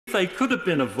They could have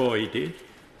been avoided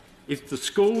if the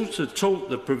schools had taught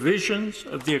the provisions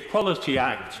of the Equality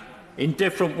Act in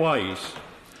different ways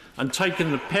and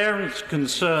taken the parents'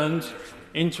 concerns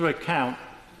into account.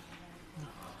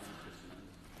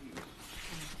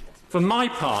 For my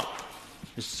part,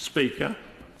 Mr. Speaker,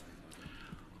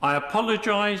 I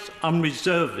apologise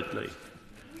unreservedly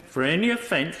for any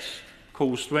offence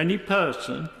caused to any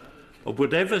person of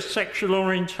whatever sexual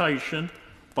orientation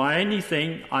by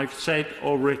anything I've said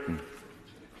or written.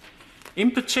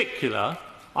 In particular,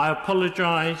 I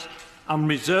apologise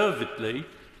unreservedly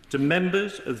to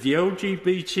members of the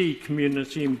LGBT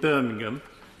community in Birmingham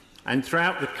and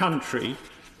throughout the country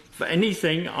for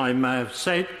anything I may have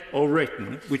said or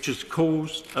written which has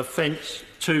caused offence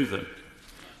to them.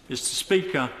 Mr.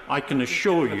 Speaker, I can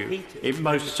assure you it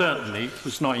most certainly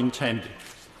was not intended.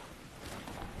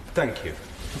 Thank you.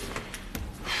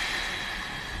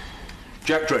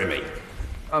 Jack Dromey.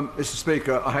 Mr.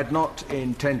 Speaker, I had not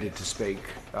intended to speak,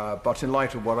 but in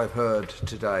light of what I've heard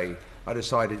today, I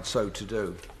decided so to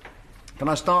do. Can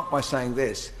I start by saying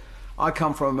this? I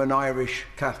come from an Irish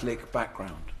Catholic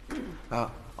background.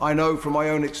 I know from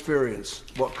my own experience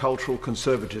what cultural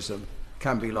conservatism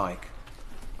can be like.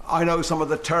 I know some of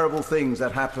the terrible things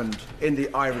that happened in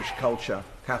the Irish culture,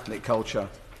 Catholic culture,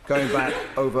 going back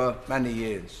over many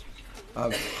years.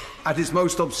 At its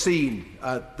most obscene,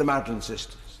 the Magdalene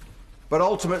sisters. But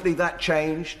ultimately that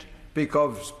changed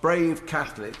because brave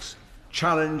Catholics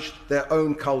challenged their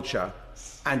own culture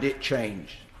and it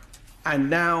changed. And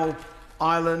now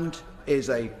Ireland is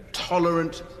a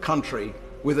tolerant country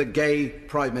with a gay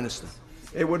Prime Minister.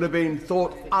 It would have been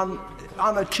thought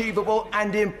unachievable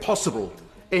and impossible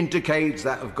in decades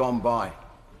that have gone by.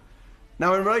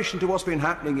 Now, in relation to what's been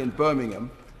happening in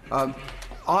Birmingham,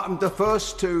 I'm the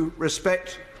first to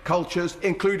respect cultures,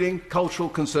 including cultural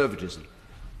conservatism,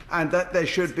 and that there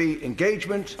should be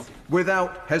engagement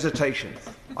without hesitation.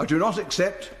 I do not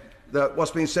accept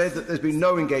what's been said, that there's been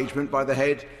no engagement by the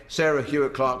head, Sarah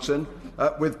Hewitt-Clarkson,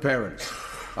 with parents.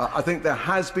 I think there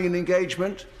has been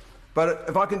engagement, but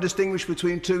if I can distinguish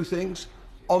between two things,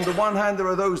 on the one hand there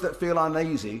are those that feel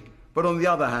uneasy, but on the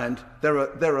other hand there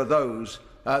are those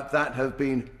that have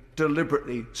been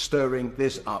deliberately stirring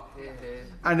this up.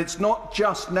 And it's not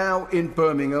just now in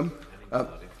Birmingham.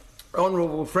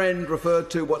 Honourable friend referred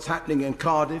to what's happening in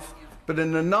Cardiff, but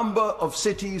in a number of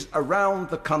cities around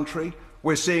the country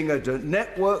we're seeing a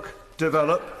network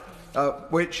develop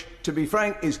which, to be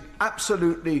frank, is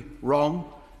absolutely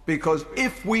wrong, because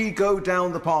if we go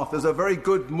down the path, as a very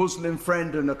good Muslim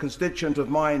friend and a constituent of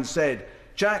mine said,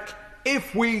 Jack,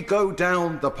 if we go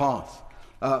down the path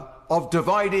of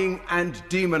dividing and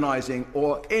demonising,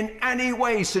 or in any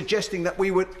way suggesting that we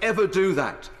would ever do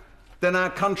that, then our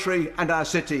country and our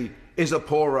city is a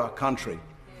poorer country.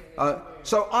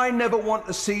 So I never want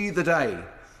to see the day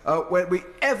where we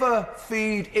ever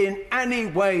feed in any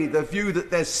way the view that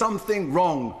there's something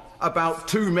wrong about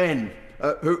two men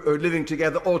who are living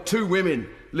together, or two women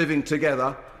living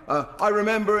together. I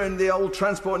remember in the old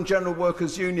Transport and General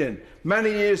Workers Union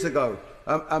many years ago,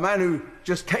 a man who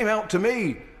just came out to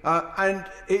me and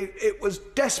it was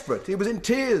desperate. He was in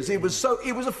tears. He was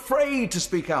afraid to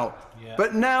speak out. Yeah.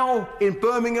 But now in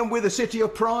Birmingham, we're the city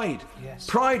of pride. Yes.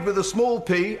 Pride with a small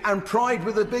p and pride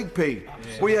with a big P.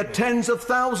 Yeah. We had tens of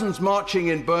thousands marching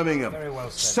in Birmingham,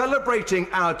 celebrating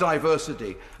our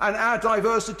diversity, and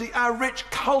our rich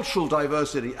cultural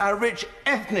diversity, our rich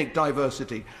ethnic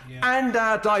diversity, and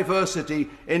our diversity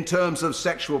in terms of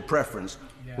sexual preference.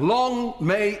 Yeah. Long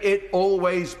may it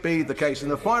always be the case. And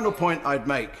the final point I'd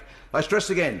make, I stress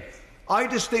again, I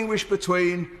distinguish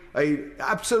between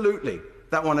absolutely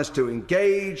that one has to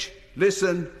engage,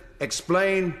 listen,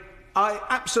 explain. I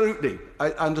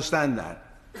understand that.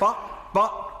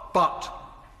 But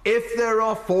if there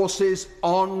are forces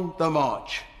on the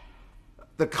march,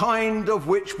 the kind of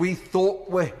which we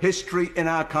thought were history in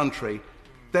our country,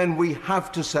 then we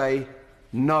have to say,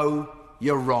 no,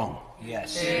 you're wrong.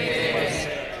 Yes.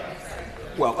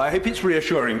 Well, I hope it's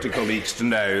reassuring to colleagues to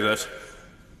know that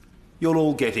you'll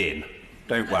all get in.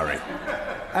 Don't worry.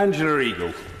 Angela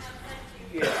Eagle.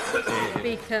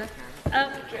 Speaker,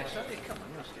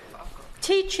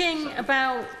 teaching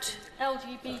about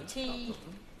LGBT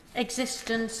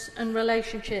existence and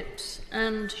relationships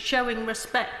and showing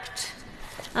respect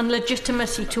and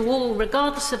legitimacy to all,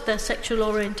 regardless of their sexual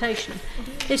orientation,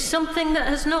 is something that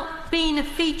has not been a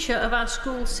feature of our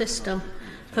school system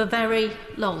for very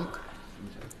long.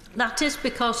 That is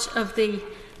because of the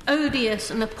odious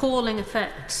and appalling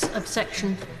effects of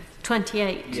Section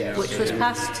 28, which was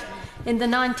passed in the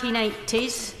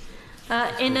 1980s,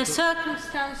 in a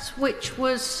circumstance which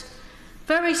was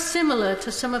very similar to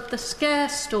some of the scare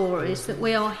stories that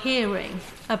we are hearing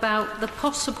about the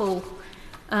possible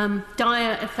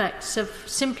dire effects of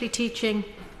simply teaching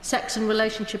sex and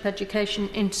relationship education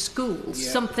in schools,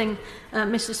 something,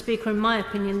 Mr. Speaker, in my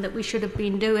opinion, that we should have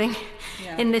been doing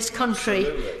in this country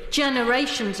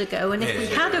generations ago. And if we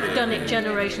had have done it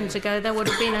generations ago, there would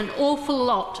have been an awful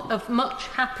lot of much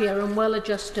happier and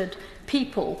well-adjusted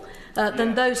people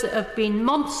than those that have been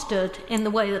monstered in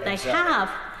the way that they have,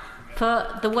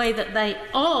 for the way that they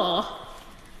are,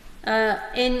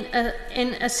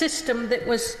 in a system that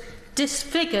was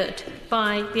disfigured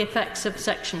by the effects of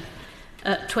Section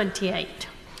 28.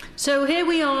 So here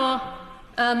we are,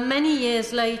 many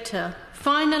years later,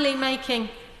 finally making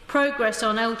progress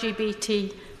on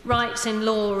LGBT rights in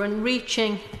law and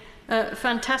reaching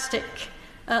fantastic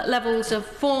levels of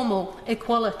formal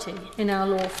equality in our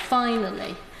law,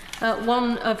 finally.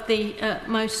 One of the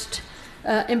most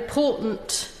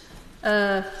important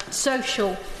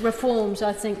social reforms,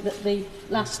 I think, that the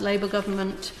last Labour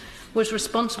government was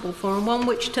responsible for, and one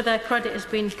which, to their credit, has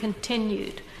been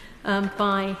continued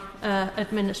by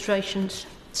administrations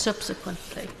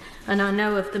subsequently. And I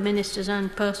know of the Minister's own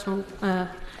personal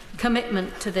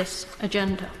commitment to this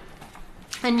agenda.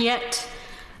 And yet,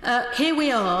 here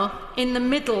we are in the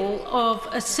middle of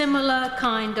a similar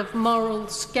kind of moral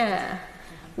scare,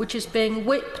 which is being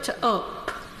whipped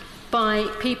up by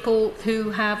people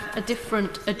who have a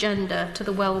different agenda to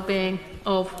the well-being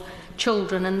of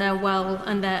children and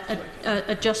their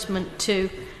adjustment to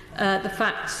the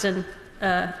facts and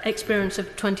experience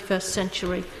of 21st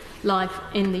century life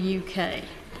in the UK.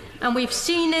 And we've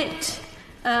seen it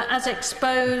as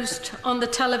exposed on the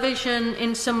television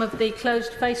in some of the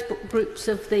closed Facebook groups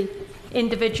of the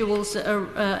individuals that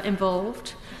are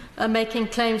involved, making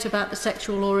claims about the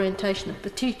sexual orientation of the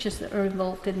teachers that are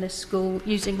involved in this school,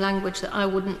 using language that I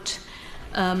wouldn't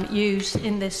use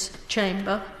in this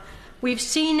chamber. We've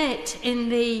seen it in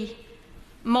the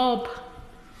mob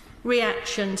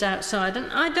reactions outside,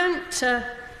 and I don't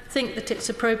think that it's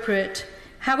appropriate,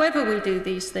 however we do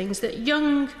these things, that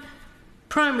young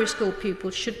primary school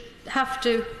pupils should have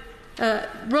to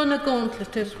run a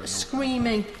gauntlet of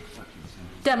screaming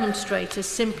demonstrators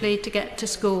simply to get to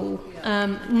school,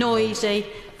 noisy,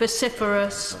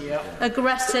 vociferous,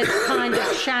 aggressive kind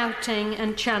of shouting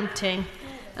and chanting.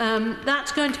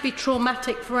 That's going to be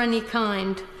traumatic for any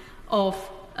kind of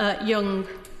young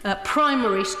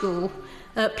primary school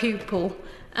pupil,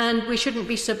 and we shouldn't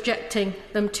be subjecting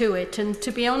them to it. And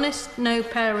to be honest, no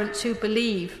parents who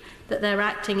believe that they're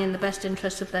acting in the best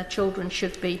interests of their children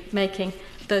should be making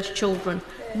those children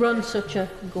run such a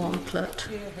gauntlet.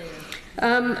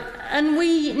 And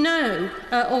we know,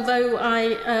 although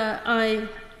I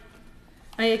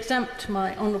exempt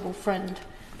my honourable friend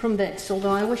from this,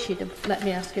 although I wish he'd have let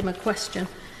me ask him a question,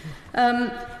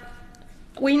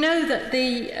 we know that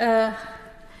the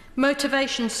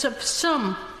motivations of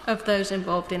some of those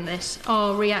involved in this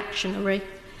are reactionary,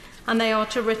 and they are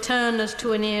to return us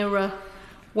to an era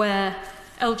where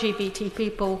LGBT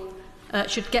people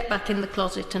should get back in the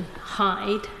closet and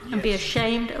hide and be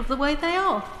ashamed of the way they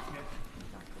are.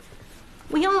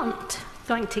 We aren't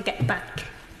going to get back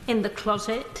in the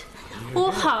closet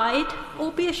or hide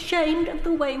or be ashamed of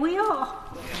the way we are.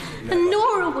 And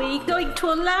nor are we going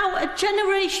to allow a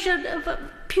generation of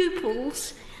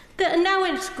pupils that are now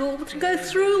in school to go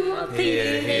through what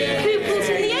the pupils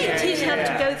in the 80s had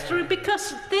to go through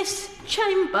because this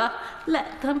chamber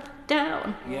let them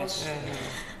down.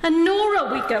 And nor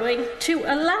are we going to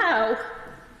allow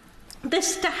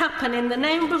this to happen in the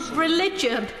name of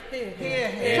religion. So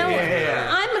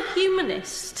I'm a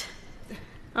humanist.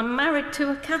 I'm married to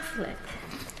a Catholic.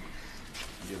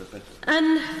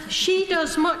 And she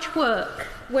does much work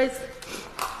with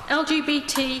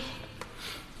LGBT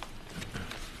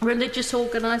religious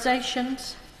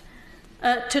organisations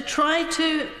to try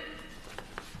to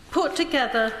put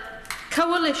together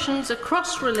coalitions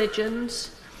across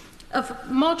religions of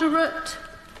moderate,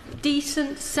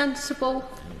 decent, sensible,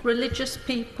 religious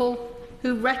people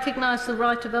who recognise the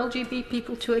right of LGBT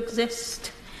people to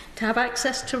exist, to have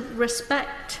access to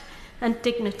respect and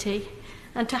dignity,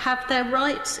 and to have their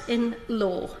rights in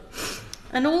law.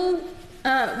 And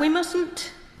we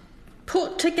mustn't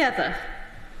put together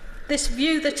this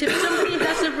view that if somebody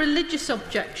has a religious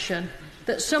objection,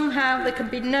 that somehow there can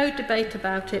be no debate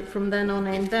about it from then on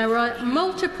in. There are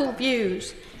multiple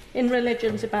views in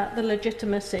religions about the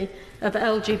legitimacy of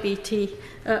LGBT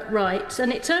rights,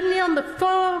 and it's only on the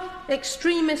far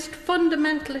extremist,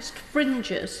 fundamentalist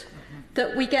fringes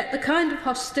that we get the kind of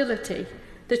hostility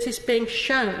that is being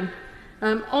shown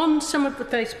on some of the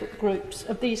Facebook groups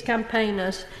of these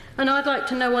campaigners. And I'd like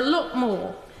to know a lot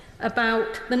more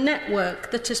about the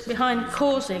network that is behind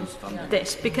causing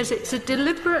this, because it's a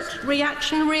deliberate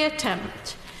reactionary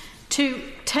attempt to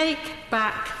take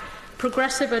back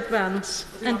progressive advance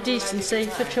and decency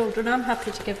for children. I'm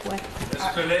happy to give way.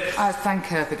 I thank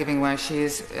her for giving way. She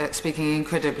is speaking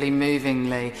incredibly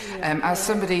movingly. As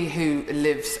somebody who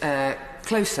lives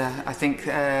closer, I think,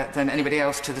 than anybody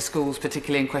else to the schools,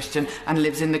 particularly in question, and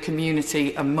lives in the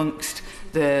community amongst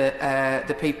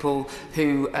the people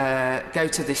who go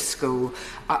to this school,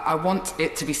 I want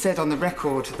it to be said on the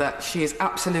record that she is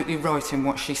absolutely right in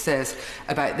what she says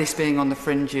about this being on the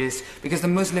fringes, because the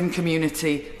Muslim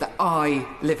community that I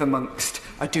live amongst,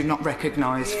 I do not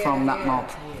recognise from that mob.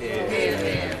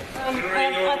 I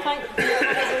thank the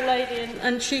Honourable Lady,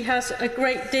 and she has a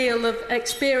great deal of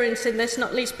experience in this,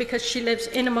 not least because she lives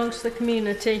in amongst the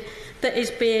community that is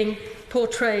being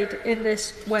portrayed in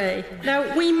this way.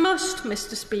 Now, we must,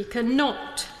 Mr. Speaker,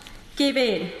 not give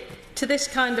in to this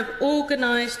kind of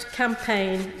organised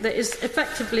campaign that is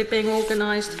effectively being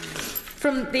organised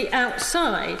from the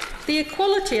outside. The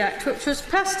Equality Act, which was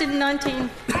passed in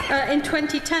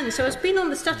 2010, so it's been on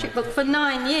the statute book for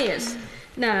 9 years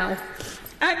now,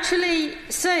 actually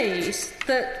says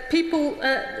that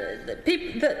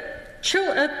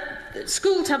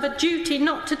schools have a duty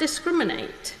not to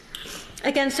discriminate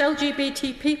against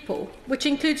LGBT people, which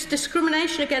includes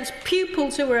discrimination against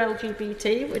pupils who are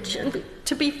LGBT, which,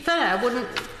 to be fair, wouldn't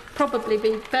probably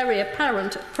be very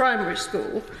apparent at primary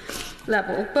school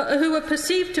level, but who are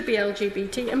perceived to be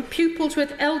LGBT, and pupils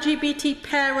with LGBT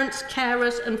parents,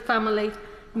 carers and family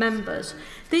members.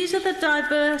 These are the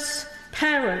diverse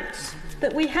parents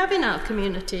that we have in our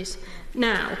communities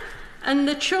now, and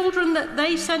the children that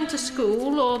they send to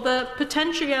school, or the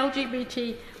potentially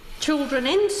LGBT children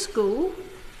in school,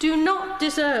 do not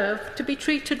deserve to be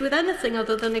treated with anything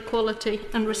other than equality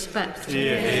and respect.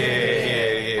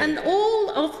 And all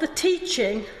of the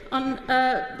teaching on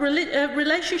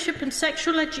relationship and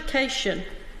sexual education,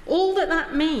 all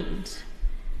that means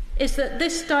is that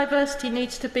this diversity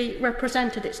needs to be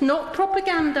represented. It's not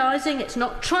propagandising, it's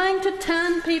not trying to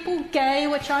turn people gay,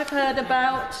 which I've heard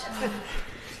about.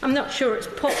 I'm not sure it's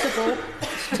possible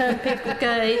to turn people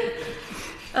gay.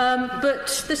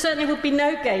 But there certainly would be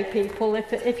no gay people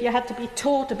if you had to be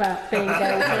taught about being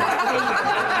gay.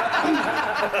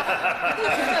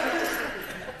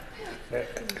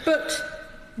 But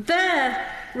their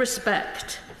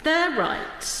respect, their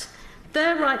rights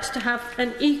to have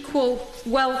an equal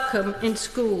welcome in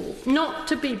school, not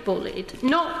to be bullied,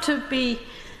 not to be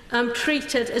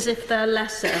treated as if they're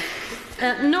lesser,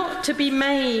 not to be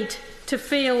made to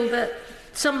feel that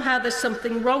somehow there's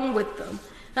something wrong with them,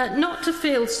 not to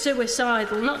feel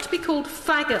suicidal, not to be called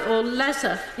faggot or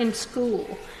leser in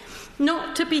school,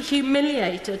 not to be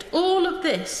humiliated. All of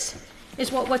this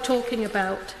is what we're talking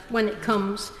about when it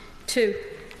comes to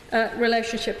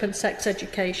relationship and sex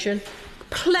education.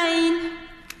 Plain,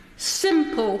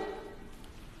 simple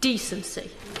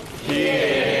decency.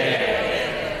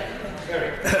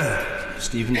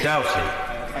 Stephen Doughty.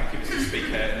 Thank you, Mr.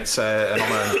 Speaker. It's an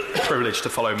honour and privilege to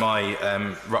follow my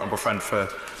right honourable friend for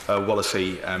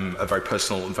Wallasey, a very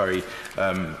personal and very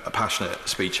passionate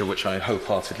speech, of which I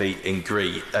wholeheartedly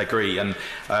agree. And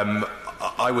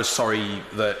I was sorry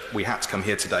that we had to come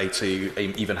here today to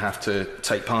even have to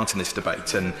take part in this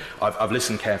debate. And I've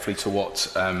listened carefully to what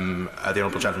the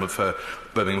honourable gentleman for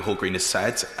Birmingham Hall Green has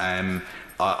said.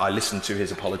 I listened to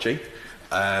his apology.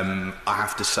 I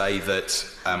have to say that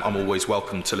I'm always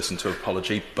welcome to listen to an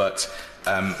apology, but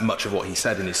much of what he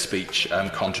said in his speech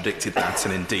contradicted that,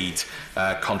 and indeed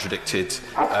contradicted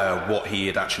what he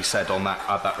had actually said on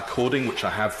that recording, which I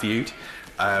have viewed.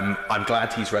 I'm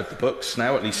glad he's read the books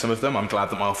now, at least some of them. I'm glad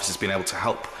that my office has been able to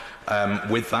help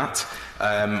with that.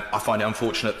 I find it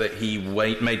unfortunate that he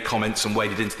made comments and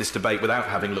waded into this debate without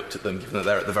having looked at them, given that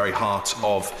they're at the very heart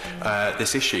of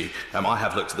this issue. I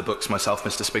have looked at the books myself,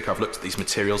 Mr. Speaker. I've looked at these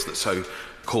materials that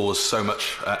cause so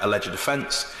much alleged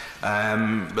offence.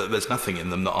 But there's nothing in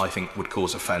them that I think would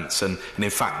cause offence, and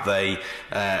in fact they,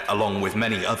 along with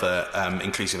many other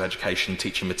inclusive education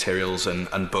teaching materials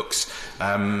and books,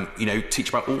 teach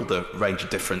about all the range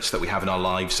of difference that we have in our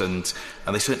lives, and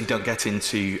they certainly don't get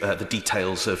into the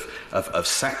details of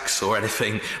sex or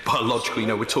anything biological.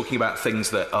 We're talking about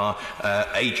things that are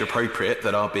age appropriate,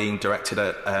 that are being directed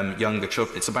at younger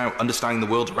children. It's about understanding the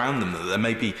world around them, that there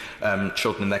may be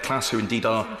children in their class who indeed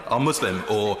are are Muslim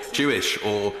or Jewish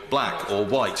or black or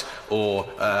white or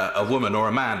a woman or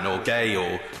a man or gay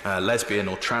or lesbian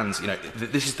or trans. You know,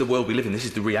 this is the world we live in. This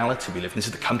is the reality we live in. This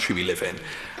is the country we live in.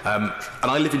 And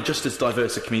I live in just as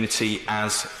diverse a community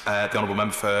as the Honourable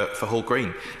Member for Hall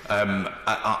Green.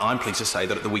 I'm pleased to say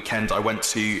that at the weekend I went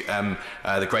to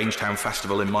the Grangetown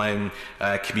Festival in my own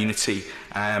community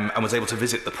and was able to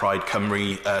visit the Pride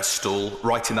Cymru stall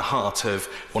right in the heart of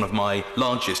one of my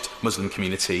largest Muslim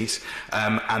communities.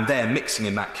 And there, mixing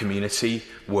in that community,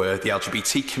 were the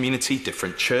LGBT community,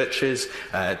 different churches,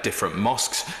 different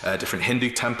mosques, different Hindu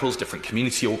temples, different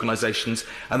community organisations,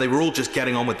 and they were all just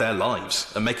getting on with their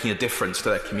lives and making a difference to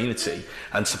their community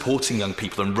and supporting young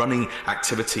people and running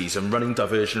activities and running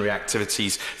diversionary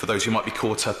activities for those who might be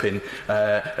caught up in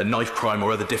a knife crime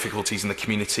or other difficulties in the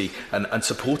community, and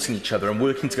supporting each other and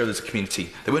working together as a community.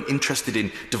 They weren't interested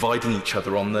in dividing each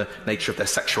other on the nature of their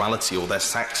sexuality or their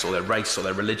sex or their race or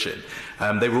their religion.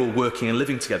 They were all working and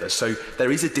living together. So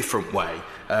there is a different way.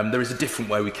 There is a different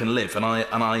way we can live. And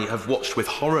I have watched with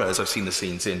horror as I've seen the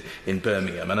scenes in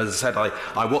Birmingham. And as I said,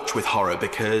 I watch with horror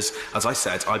because, as I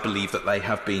said, I believe that they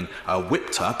have been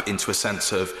whipped up into a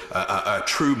sense of a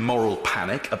true moral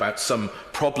panic about some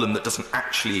problem that doesn't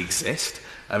actually exist.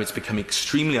 It's become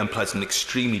extremely unpleasant,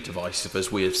 extremely divisive,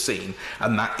 as we have seen,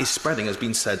 and that is spreading, as has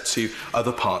been said, to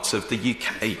other parts of the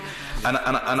UK. And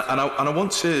I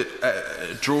want to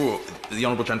draw the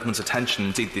Honourable Gentleman's attention,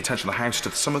 indeed the attention of the House,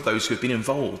 to some of those who have been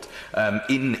involved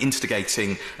in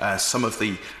instigating some of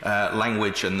the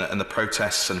language and the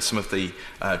protests and some of the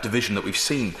division that we've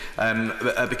seen,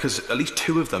 because at least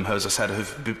two of them, as I said,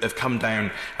 have come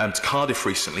down to Cardiff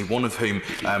recently, one of whom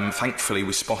thankfully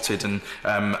was spotted and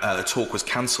the talk was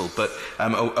cancelled, but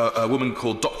a woman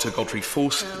called Dr. Godfrey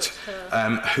Fawcett,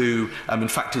 who in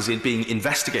fact is being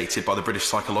investigated by the British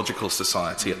Psychological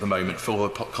Society at the moment for her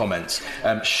comments.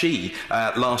 She,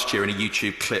 last year in a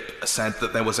YouTube clip, said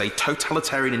that there was a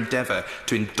totalitarian endeavour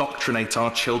to indoctrinate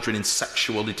our children in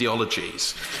sexual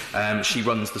ideologies. She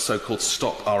runs the so-called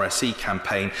Stop RSE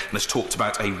campaign and has talked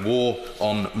about a war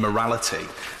on morality.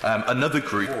 Another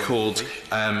group called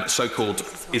so-called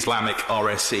Islamic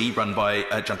RSE, run by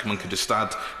a gentleman called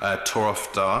Ustad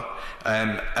Torofdar.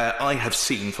 I have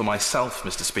seen for myself,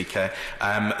 Mr. Speaker,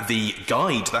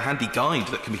 the handy guide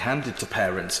that can be handed to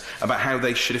parents about how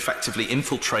they should effectively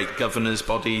infiltrate governors'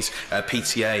 bodies,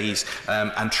 PTAs,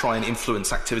 and try and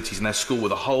influence activities in their school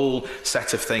with a whole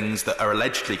set of things that are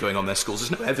allegedly going on in their schools.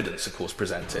 There's no evidence, of course,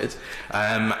 presented,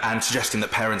 and suggesting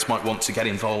that parents might want to get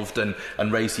involved and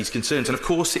raise these concerns. And of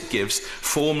course it gives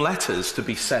form letters to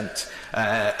be sent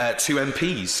to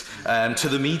MPs, to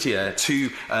the media, to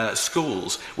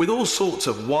schools, with all sorts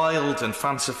of wild and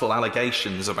fanciful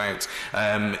allegations about,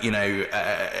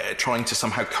 trying to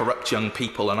somehow corrupt young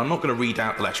people. And I'm not going to read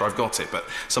out the letter, I've got it, but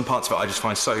some parts of it I just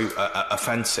find so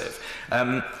offensive.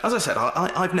 As I said,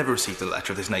 I've never received a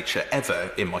letter of this nature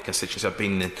ever in my constituency. I've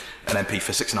been an MP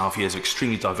for 6.5 years, an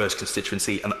extremely diverse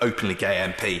constituency, an openly gay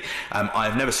MP. I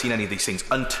have never seen any of these things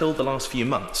until the last few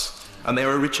months. And they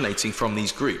are originating from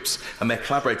these groups, and they're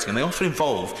collaborating, and they often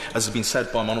involve, as has been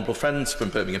said by my honourable friends from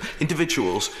Birmingham,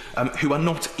 individuals who are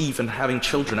not even having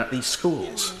children at these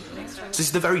schools. So this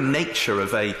is the very nature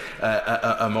of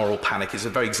a moral panic. It's a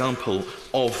very example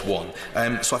of one.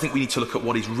 So I think we need to look at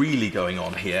what is really going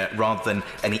on here, rather than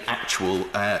any actual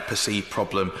perceived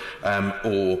problem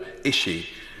or issue.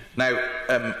 Now,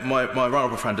 my right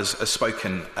honourable friend has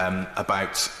spoken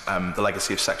about the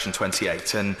legacy of Section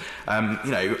 28, and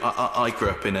I grew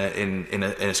up in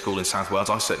a school in South Wales.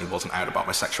 I certainly wasn't out about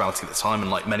my sexuality at the time,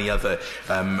 and like many other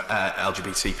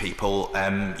LGBT people,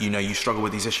 you struggle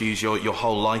with these issues your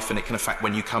whole life, and it can affect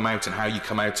when you come out and how you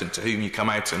come out and to whom you come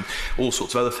out and all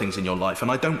sorts of other things in your life.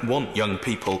 And I don't want young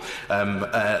people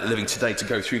living today to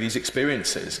go through these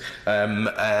experiences.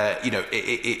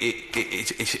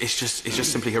 It's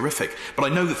just simply horrific. But I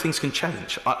know that things can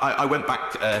change. I went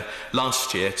back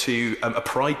last year to a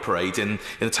pride parade in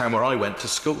the town where I went to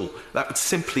school. That had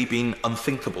simply been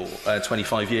unthinkable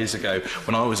 25 years ago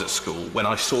when I was at school, when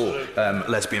I saw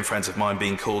lesbian friends of mine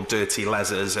being called dirty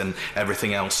lesers and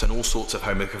everything else, and all sorts of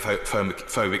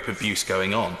homophobic abuse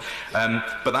going on.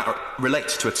 But that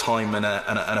relates to a time and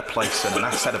a place and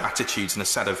a set of attitudes and a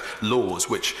set of laws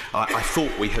which I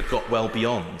thought we had got well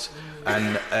beyond.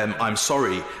 And I'm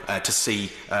sorry to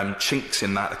see chink links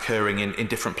in that occurring in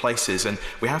different places. And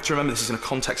we have to remember this is in a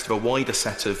context of a wider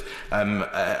set of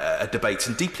debates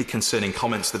and deeply concerning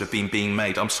comments that have been being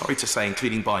made, I'm sorry to say,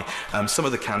 including by some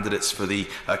of the candidates for the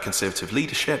Conservative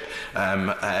leadership,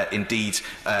 indeed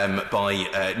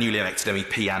by newly elected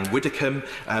MEP Anne Widdecombe,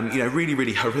 really,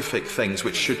 really horrific things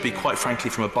which should be, quite frankly,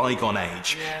 from a bygone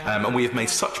age. And we have made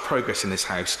such progress in this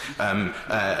House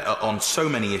on so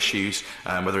many issues,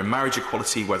 whether in marriage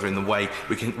equality, whether in the way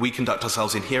we conduct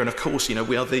ourselves in here. And of course,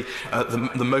 we are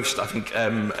the most, I think,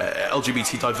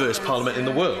 LGBT diverse parliament in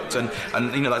the world. And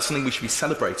that's something we should be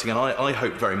celebrating. And I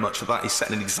hope very much that is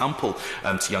setting an example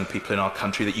to young people in our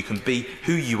country, that you can be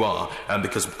who you are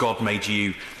because God made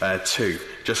you too,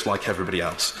 just like everybody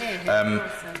else.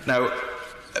 Now,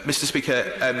 Mr.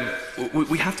 Speaker,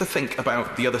 we have to think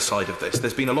about the other side of this.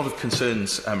 There's been a lot of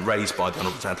concerns raised by the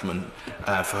Honourable Gentleman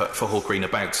for Hall Green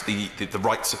about the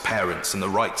rights of parents and the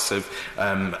rights of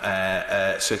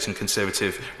certain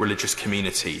conservative religious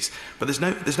communities. But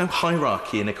there's no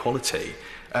hierarchy in equality.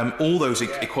 All those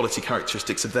equality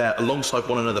characteristics are there alongside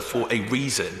one another for a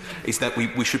reason, is that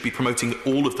we should be promoting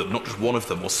all of them, not just one of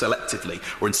them, or selectively,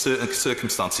 or in certain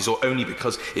circumstances, or only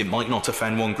because it might not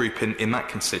offend one group in that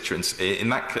constituent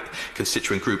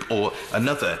group or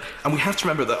another. And we have to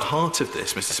remember that at the heart of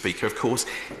this, Mr. Speaker, of course,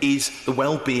 is the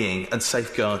well-being and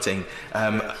safeguarding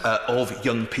of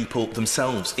young people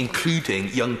themselves, including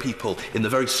young people in the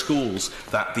very schools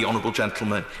that the Honourable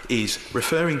Gentleman is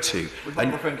referring to.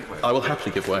 And I will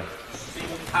happily give way.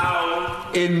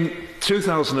 In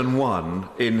 2001,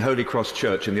 in Holy Cross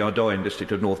Church in the Ardoyne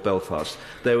district of North Belfast,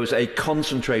 there was a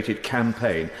concentrated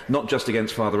campaign, not just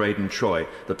against Father Aidan Troy,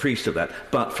 the priest of that,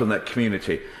 but from that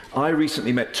community. I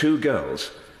recently met two girls,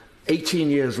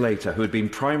 18 years later, who had been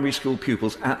primary school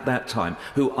pupils at that time,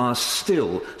 who are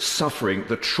still suffering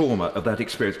the trauma of that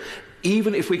experience.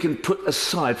 Even if we can put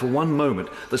aside for one moment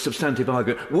the substantive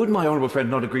argument, would my honourable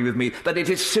friend not agree with me that it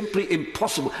is simply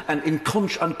impossible and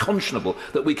unconscionable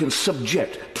that we can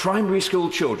subject primary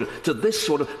school children to this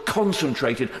sort of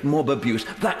concentrated mob abuse?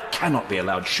 That cannot be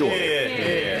allowed, surely.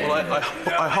 Well,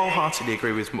 I wholeheartedly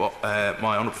agree with what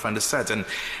my honourable friend has said, and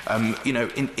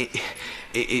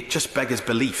it just beggars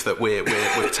belief that we're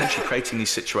potentially creating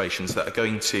these situations that are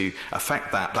going to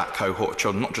affect that cohort of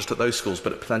children, not just at those schools,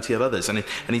 but at plenty of others. And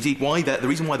indeed, the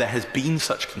reason why there has been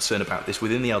such concern about this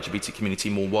within the LGBT community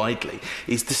more widely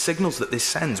is the signals that this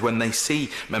sends when they see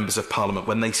members of Parliament,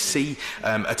 when they see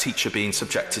a teacher being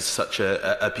subjected to such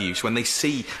abuse, when they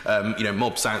see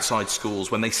mobs outside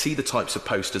schools, when they see the types of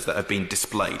posters that have been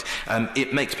displayed.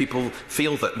 It makes people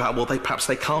feel that, perhaps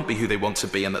they can't be who they want to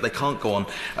be, and that they can't go on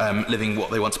living what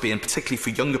they want to be, and particularly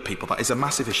for younger people, that is a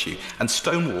massive issue. And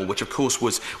Stonewall, which of course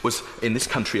was in this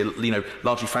country,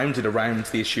 largely founded around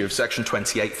the issue of Section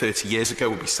 28 30 years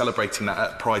ago. We'll be celebrating that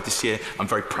at Pride this year. I'm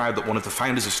very proud that one of the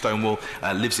founders of Stonewall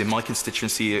lives in my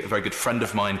constituency, a very good friend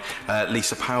of mine,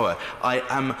 Lisa Power. I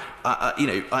am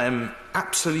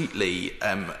absolutely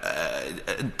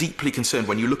deeply concerned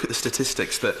when you look at the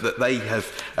statistics that they have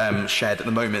shared at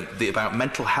the moment about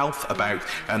mental health, about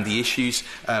the issues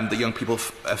that young people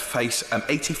face.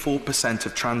 84%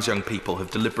 of trans young people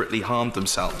have deliberately harmed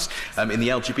themselves. In the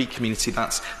LGBT community,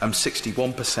 that's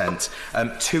 61%.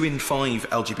 2 in 5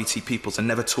 LGBT pupils are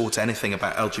never taught anything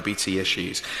about LGBT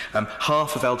issues.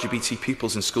 Half of LGBT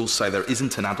pupils in schools say there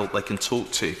isn't an adult they can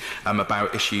talk to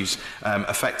about issues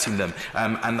affecting them.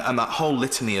 And that whole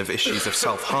litany of issues of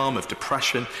self-harm, of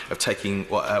depression, of taking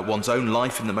one's own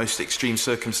life in the most extreme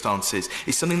circumstances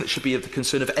is something that should be of the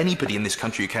concern of anybody in this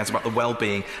country who cares about the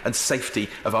well-being and safety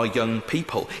of our young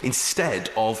people, instead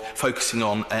of focusing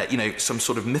on some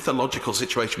sort of mythological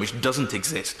situation which doesn't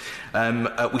exist.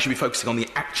 We should be focusing on the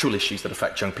actual issues that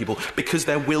affect young people, because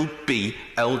there will be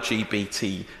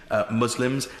LGBT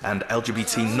Muslims and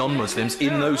LGBT non-Muslims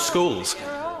in those schools.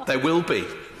 There will be.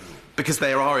 Because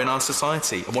they are in our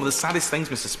society. And one of the saddest things,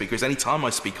 Mr. Speaker, is any time I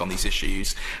speak on these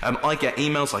issues, I get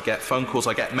emails, I get phone calls,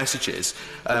 I get messages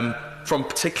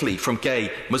particularly from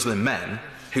gay Muslim men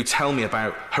who tell me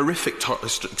about horrific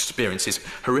experiences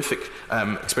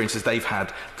they've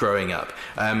had growing up.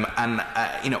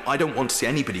 I don't want to see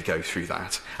anybody go through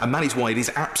that. And that is why it is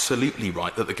absolutely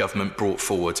right that the government brought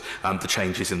forward the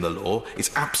changes in the law.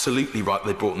 It's absolutely right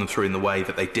that they brought them through in the way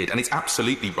that they did. And it's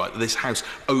absolutely right that this House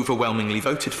overwhelmingly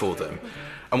voted for them.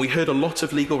 And we heard a lot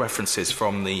of legal references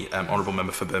from the Honourable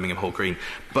Member for Birmingham Hall Green,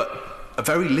 but a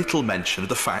very little mention of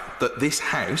the fact that this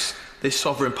House, this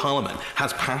sovereign Parliament,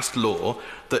 has passed law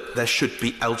that there should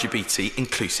be LGBT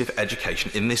inclusive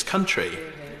education in this country.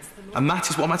 And that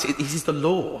is what matters. It is the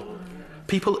law.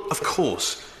 People, of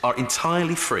course, are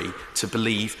entirely free to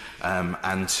believe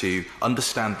and to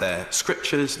understand their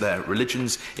scriptures, their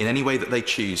religions, in any way that they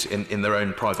choose in their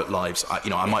own private lives.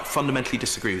 I might fundamentally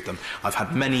disagree with them. I've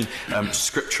had many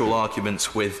scriptural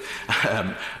arguments with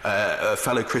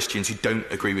fellow Christians who don't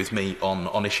agree with me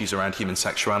on issues around human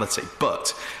sexuality.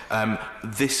 But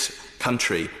this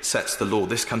country sets the law.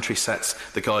 This country sets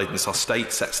the guidance. Our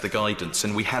state sets the guidance.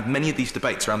 And we had many of these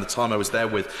debates around the time I was there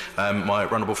with my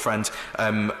honourable friend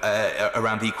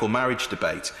around the equal marriage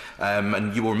debate.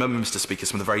 And you will remember, Mr. Speaker,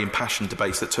 some of the very impassioned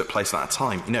debates that took place at that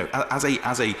time. You know, as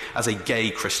a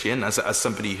gay Christian, as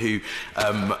somebody who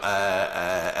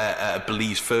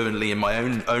believes fervently in my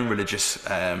own religious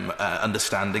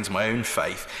understandings, my own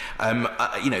faith,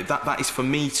 that is for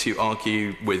me to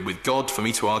argue with God, for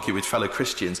me to argue with fellow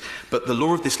Christians. But the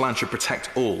law of this land should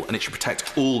protect all, and it should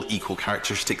protect all equal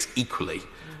characteristics equally.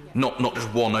 Not just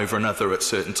one over another at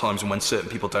certain times and when certain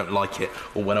people don't like it,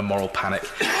 or when a moral panic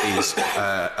is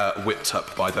whipped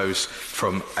up by those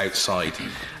from outside.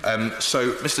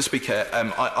 So, Mr. Speaker,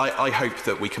 I hope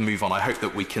that we can move on. I hope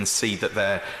that we can see that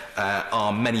there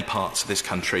are many parts of this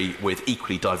country with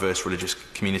equally diverse religious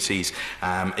communities,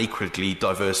 equally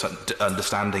diverse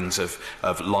understandings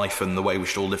of life and the way we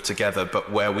should all live together,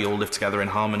 but where we all live together in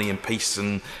harmony and peace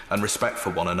and respect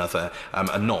for one another,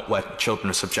 and not where children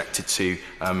are subjected to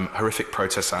horrific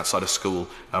protests outside of school,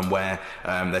 and where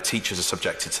their teachers are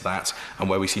subjected to that, and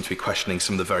where we seem to be questioning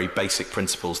some of the very basic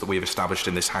principles that we have established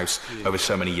in this House over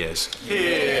so many years.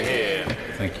 Hear, hear.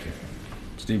 Thank you.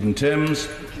 Stephen Timms.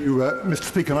 Thank you, Mr.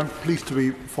 Speaker. I'm pleased to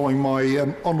be following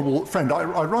my honourable friend. I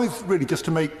rise really just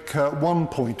to make one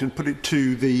point and put it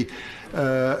to the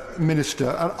Minister.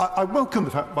 I welcome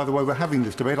the fact, by the way, we're having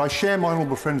this debate. I share my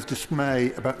honourable friend's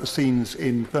dismay about the scenes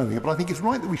in Birmingham, but I think it's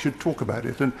right that we should talk about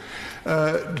it and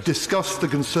discuss the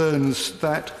concerns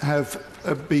that have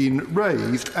been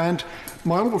raised. And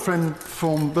my honourable friend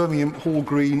from Birmingham Hall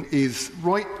Green is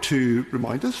right to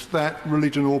remind us that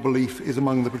religion or belief is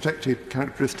among the protected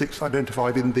characteristics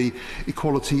identified in the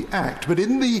Equality Act. But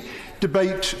in the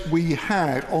debate we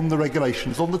had on the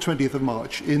regulations on the 20th of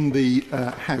March in the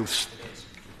House,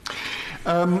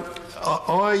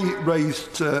 I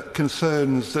raised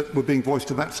concerns that were being voiced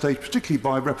at that stage, particularly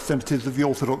by representatives of the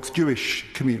Orthodox Jewish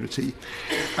community.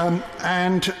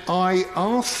 And I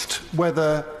asked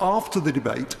whether, after the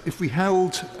debate, if we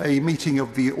held a meeting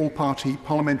of the all-party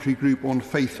parliamentary group on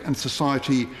faith and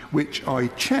society, which I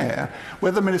chair,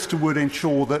 whether the Minister would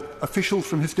ensure that officials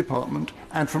from his department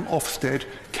and from Ofsted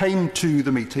came to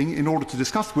the meeting in order to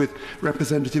discuss with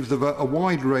representatives of a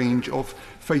wide range of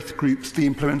faith groups the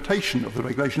implementation of the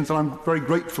regulations, and I'm very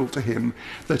grateful to him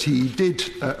that he did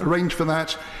arrange for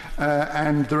that,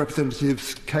 and the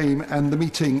representatives came and the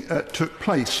meeting took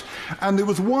place. And there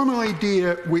was one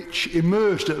idea which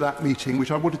emerged at that meeting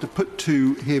which I wanted to put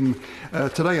to him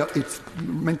today. It's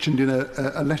mentioned in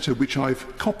a letter which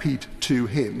I've copied to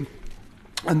him,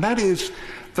 and that is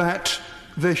that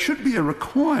there should be a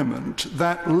requirement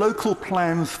that local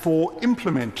plans for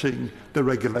implementing the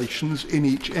regulations in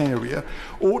each area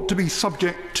ought to be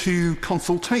subject to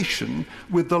consultation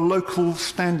with the local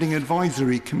Standing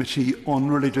Advisory Committee on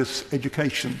Religious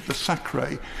Education, the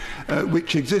SACRE,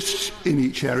 which exists in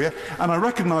each area. And I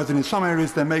recognise that in some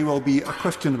areas there may well be a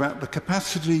question about the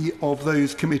capacity of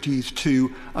those committees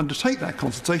to undertake that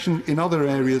consultation. In other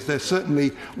areas they're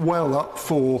certainly well up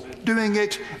for doing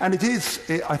it, and it is,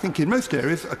 I think in most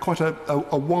areas, quite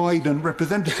a wide and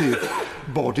representative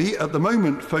body, at the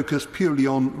moment focused purely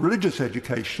on religious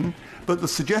education, but the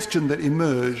suggestion that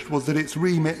emerged was that its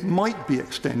remit might be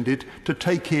extended to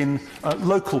take in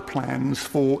local plans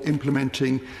for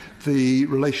implementing the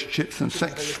relationships and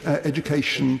sex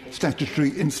education statutory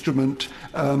instrument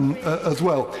as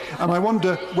well. And I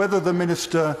wonder whether the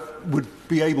Minister would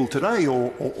be able today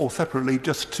or separately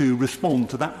just to respond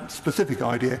to that specific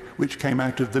idea which came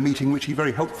out of the meeting, which he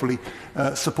very helpfully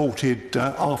supported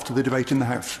after the debate in the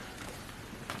House.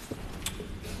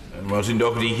 Martin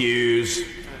Doherty-Hughes.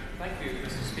 Thank you,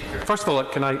 Mr. Speaker. First of all,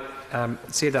 can I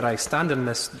say that I stand in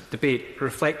this debate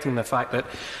reflecting the fact that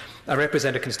I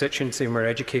represent a constituency where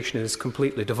education is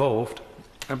completely devolved,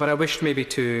 but I wish maybe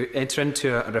to enter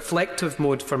into a reflective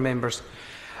mode for members.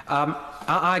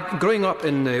 Growing up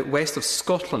in the west of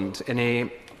Scotland in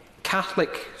a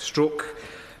Catholic stroke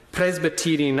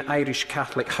Presbyterian Irish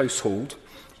Catholic household,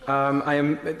 I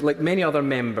am, like many other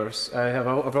members,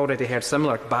 I've already heard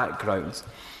similar backgrounds,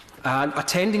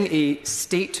 attending a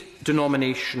state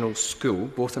denominational school,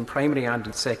 both in primary and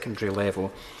in secondary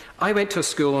level. I went to a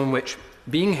school in which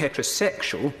being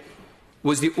heterosexual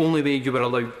was the only way you were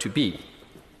allowed to be.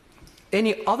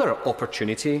 Any other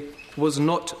opportunity was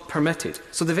not permitted.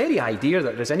 So the very idea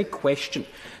that there is any question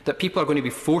that people are going to be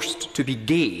forced to be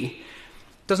gay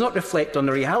does not reflect on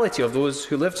the reality of those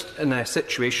who lived in a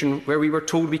situation where we were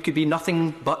told we could be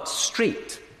nothing but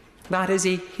straight. That is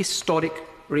a historic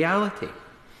reality.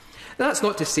 That's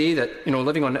not to say that,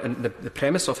 living on the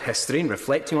premise of history and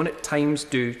reflecting on it, times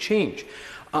do change.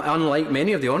 Unlike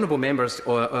many of the honourable members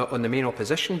on the main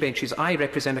opposition benches, I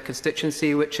represent a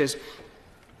constituency which is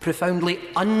profoundly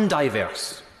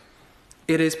undiverse.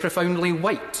 It is profoundly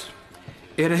white.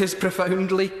 It is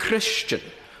profoundly Christian,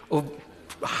 of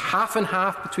half and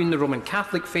half between the Roman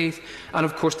Catholic faith and,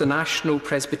 of course, the National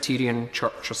Presbyterian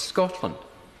Church of Scotland.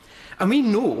 And we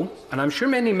know, and I'm sure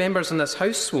many members in this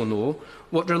House will know,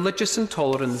 what religious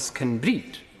intolerance can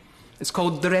breed. It's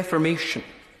called the Reformation,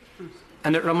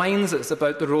 and it reminds us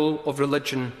about the role of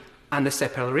religion and the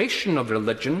separation of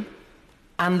religion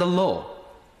and the law.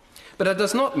 But it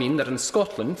does not mean that in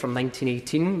Scotland, from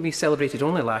 1918, we celebrated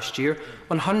only last year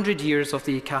 100 years of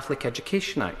the Catholic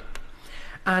Education Act.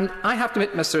 And I have to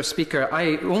admit, Mr. Speaker,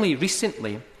 I only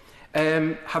recently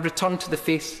have returned to the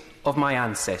faith of my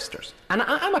ancestors. And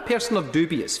I'm a person of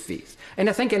dubious faith. And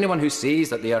I think anyone who says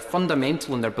that they are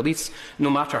fundamental in their beliefs, no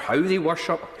matter how they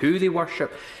worship, who they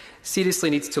worship,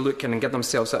 seriously needs to look in and give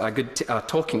themselves a good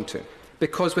talking to.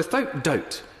 Because without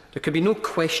doubt, there could be no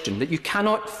question that you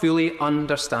cannot fully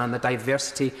understand the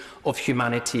diversity of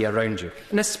humanity around you,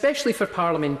 and especially for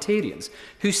parliamentarians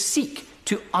who seek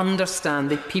to understand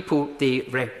the people they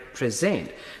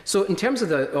represent. So in terms of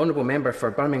the honourable member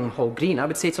for Birmingham Hall Green, I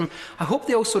would say to him, I hope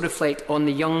they also reflect on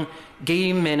the young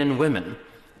gay men and women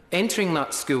entering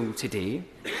that school today,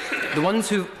 the ones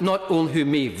who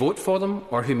may vote for them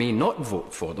or who may not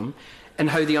vote for them, and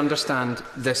how they understand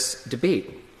this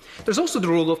debate. There's also the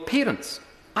role of parents.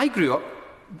 I grew up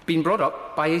being brought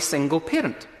up by a single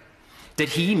parent. Did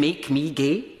he make me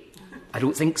gay? I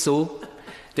don't think so.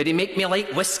 Did he make me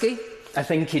like whiskey? I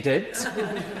think he did.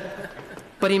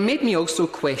 But he made me also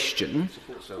question...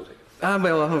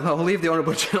 well, I'll leave the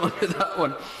honourable gentleman with that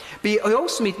one. But he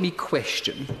also made me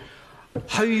question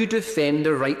how you defend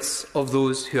the rights of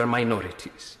those who are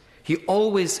minorities. He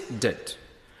always did.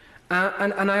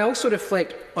 And I also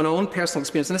reflect on our own personal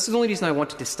experience, and this is the only reason I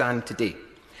wanted to stand today,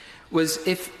 was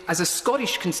if, as a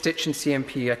Scottish constituency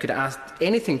MP, I could ask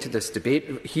anything to this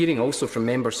debate, hearing also from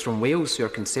members from Wales who are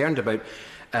concerned about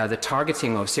the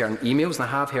targeting of certain emails, and I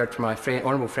have heard from my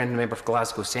honourable friend and member for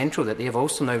Glasgow Central that they have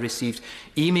also now received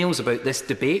emails about this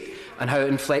debate and how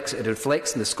it reflects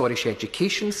in the Scottish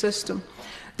education system,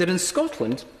 that in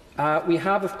Scotland we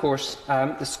have, of course,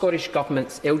 the Scottish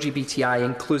Government's LGBTI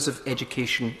Inclusive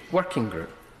Education Working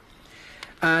Group.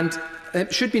 And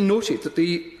it should be noted that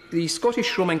the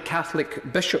Scottish Roman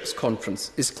Catholic Bishops'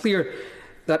 Conference is clear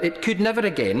that it could never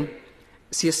again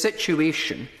see a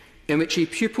situation in which a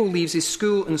pupil leaves a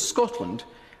school in Scotland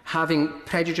having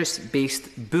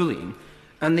prejudice-based bullying,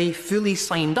 and they fully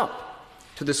signed up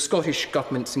to the Scottish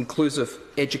Government's Inclusive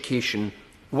Education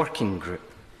Working Group.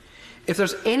 If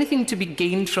there's anything to be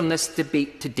gained from this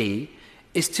debate today,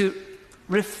 is to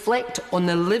reflect on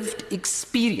the lived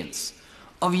experience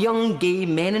of young gay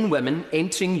men and women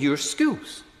entering your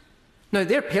schools. Now,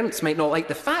 their parents might not like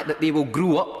the fact that they will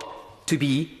grow up to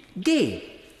be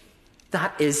gay.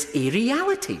 That is a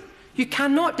reality. You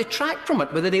cannot detract from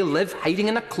it, whether they live hiding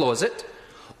in a closet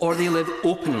or they live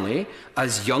openly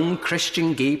as young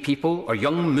Christian gay people or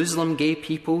young Muslim gay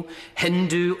people,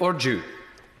 Hindu or Jew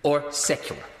or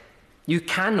secular. You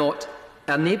cannot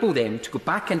enable them to go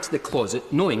back into the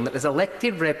closet knowing that as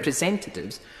elected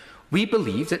representatives, we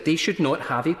believe that they should not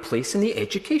have a place in the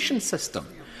education system.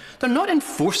 They're not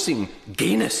enforcing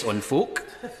gayness on folk.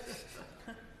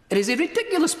 It is a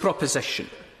ridiculous proposition.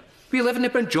 We live in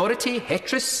a majority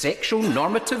heterosexual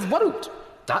normative world.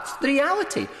 That's the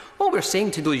reality. All we're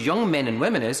saying to those young men and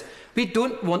women is we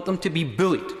don't want them to be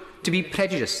bullied, to be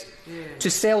prejudiced,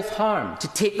 to self-harm, to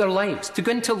take their lives, to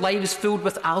go into lives filled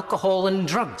with alcohol and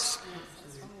drugs,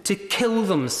 to kill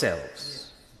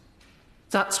themselves.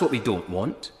 That's what we don't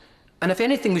want. And if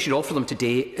anything we should offer them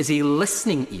today is a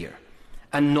listening ear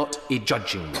and not a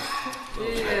judging one.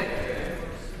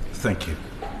 Thank you.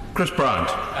 Chris Bryant.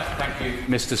 Thank you,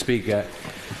 Mr. Speaker.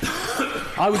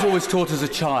 I was always taught as a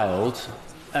child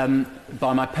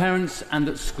by my parents and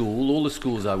at school, all the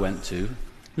schools I went to,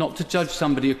 not to judge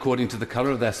somebody according to the colour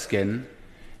of their skin,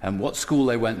 and what school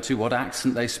they went to, what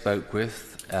accent they spoke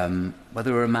with, whether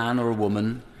they were a man or a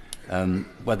woman,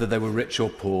 whether they were rich or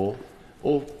poor,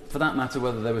 or for that matter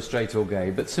whether they were straight or gay,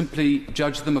 but simply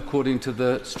judge them according to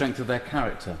the strength of their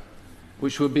character,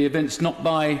 which would be evinced not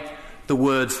by the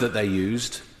words that they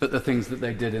used, but the things that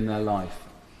they did in their life.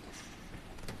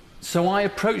 So I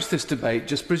approach this debate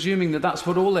just presuming that that's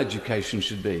what all education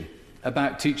should be,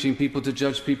 about teaching people to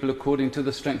judge people according to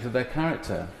the strength of their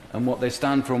character and what they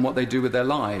stand for and what they do with their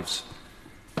lives,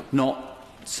 not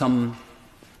some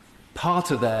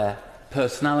part of their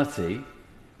personality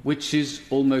which is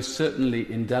almost certainly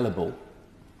indelible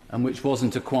and which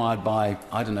wasn't acquired by,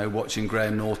 I don't know, watching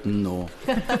Graham Norton or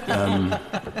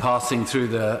passing through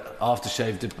the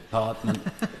aftershave department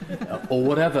or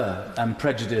whatever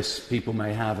prejudice people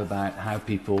may have about how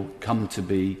people come to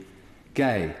be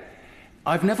gay.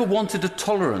 I've never wanted a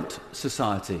tolerant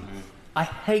society. I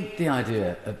hate the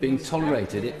idea of being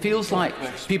tolerated. It feels like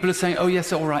people are saying, oh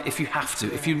yes, all right, if you have to,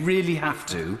 if you really have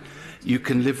to, you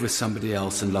can live with somebody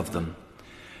else and love them.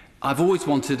 I've always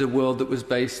wanted a world that was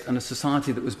based, and a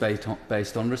society that was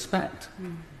based on respect.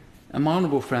 And my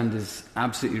honourable friend is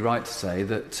absolutely right to say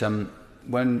that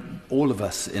when all of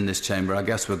us in this chamber, I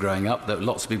guess, were growing up, that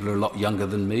lots of people are a lot younger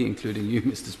than me, including you,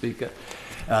 Mr. Speaker,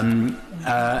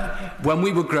 when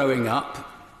we were growing up,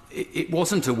 it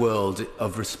wasn't a world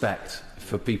of respect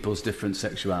for people's different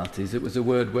sexualities. It was a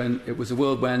world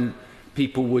when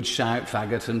people would shout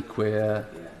faggot and queer,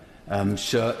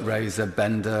 shirt raiser,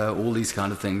 bender, all these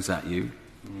kind of things at you.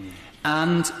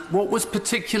 And what was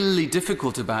particularly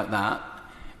difficult about that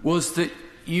was that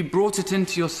you brought it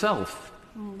into yourself.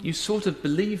 You sort of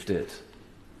believed it.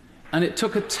 And it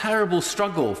took a terrible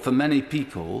struggle for many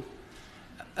people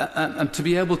and to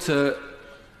be able to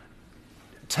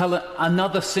tell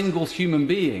another single human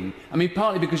being. I mean,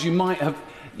 partly because you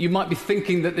might be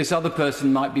thinking that this other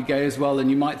person might be gay as well,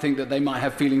 and you might think that they might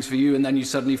have feelings for you, and then you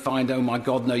suddenly find, oh my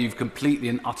God, no, you've completely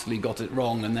and utterly got it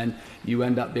wrong, and then you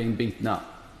end up being beaten up.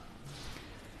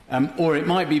 Or it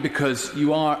might be because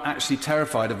you are actually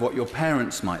terrified of what your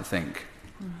parents might think.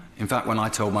 In fact, when I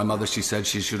told my mother, she said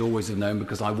she should always have known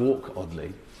because I walk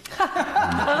oddly.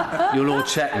 You'll all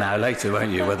check now later,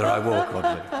 won't you, whether I walk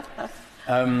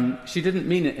oddly. She didn't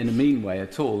mean it in a mean way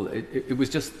at all. It was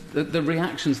just the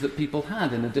reactions that people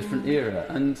had in a different era.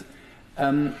 And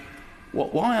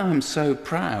why I'm so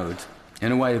proud,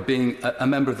 in a way, of being a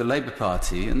member of the Labour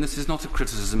Party, and this is not a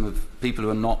criticism of people who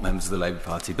are not members of the Labour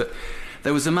Party, but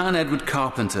there was a man, Edward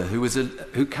Carpenter,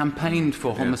 who campaigned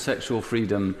for homosexual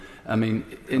freedom. I mean,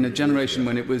 in a generation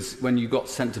when you got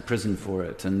sent to prison for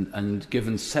it and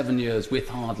given 7 years with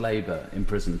hard labour in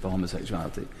prison for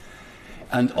homosexuality.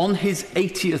 And on his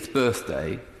 80th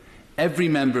birthday, every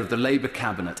member of the Labour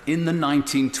cabinet in the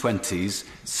 1920s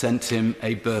sent him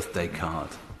a birthday card.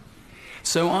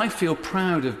 So I feel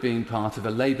proud of being part of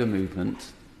a Labour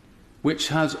movement which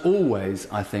has always,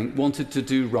 I think, wanted to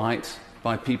do right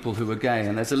by people who are gay.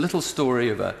 And there's a little story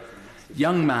of a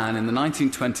young man in the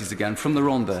 1920s again, from the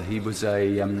Rhondda. He was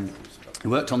he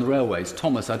worked on the railways.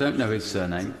 Thomas, I don't know his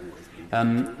surname.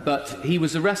 But he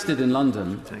was arrested in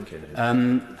London,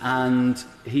 and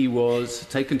he was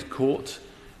taken to court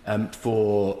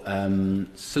for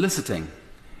soliciting,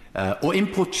 or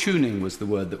importuning was the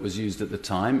word that was used at the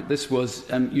time. This was,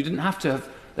 there didn't have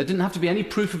to be any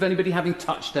proof of anybody having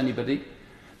touched anybody.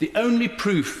 The only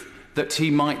proof that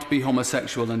he might be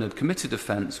homosexual and had committed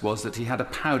offence was that he had a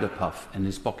powder puff in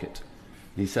his pocket.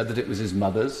 He said that it was his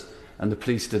mother's, and the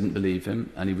police didn't believe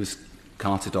him, and he was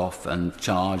carted off and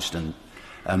charged and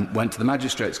went to the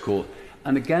magistrates' court.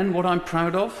 And again, what I'm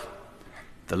proud of,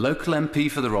 the local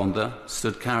MP for the Rhondda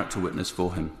stood character witness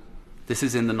for him. This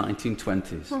is in the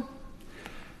 1920s.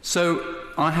 So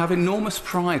I have enormous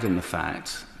pride in the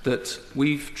fact that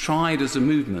we've tried as a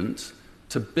movement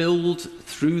to build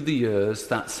through the years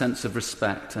that sense of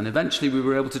respect, and eventually we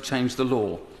were able to change the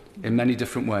law in many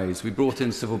different ways. We brought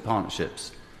in civil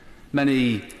partnerships.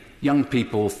 Many young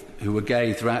people who were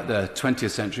gay throughout the 20th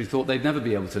century thought they'd never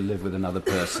be able to live with another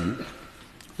person,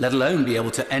 let alone be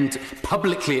able to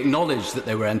publicly acknowledge that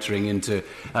they were entering into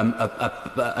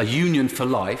a union for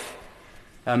life.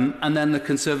 And then the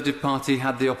Conservative Party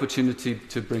had the opportunity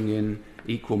to bring in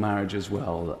equal marriage as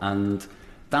well. And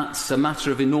that's a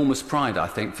matter of enormous pride, I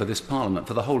think, for this Parliament,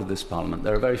 for the whole of this Parliament.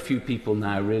 There are very few people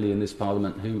now, really, in this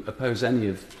Parliament who oppose any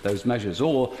of those measures,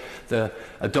 or the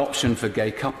adoption for gay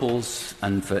couples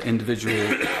and for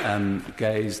individual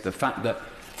gays. The fact that,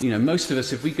 most of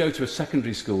us, if we go to a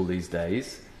secondary school these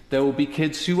days, there will be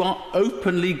kids who are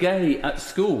openly gay at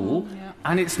school,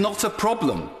 and it's not a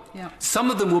problem.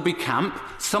 Some of them will be camp,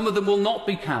 some of them will not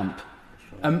be camp.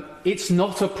 It's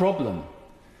not a problem.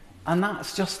 And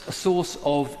that's just a source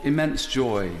of immense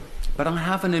joy. But I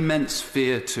have an immense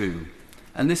fear too.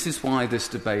 And this is why this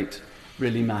debate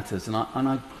really matters. And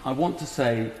I want to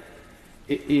say,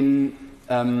 in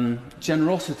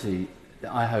generosity,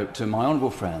 I hope, to my honourable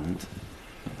friend,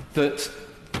 that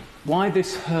why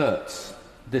this hurts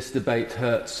this debate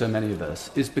hurt so many of us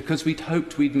is because we'd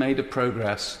hoped we'd made a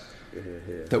progress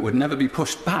that would never be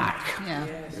pushed back.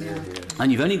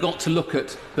 And you've only got to look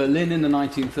at Berlin in the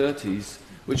 1930s,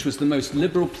 which was the most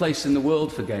liberal place in the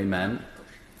world for gay men,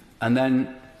 and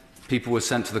then people were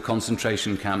sent to the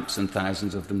concentration camps and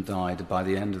thousands of them died by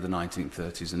the end of the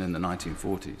 1930s and in the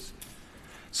 1940s.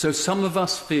 So some of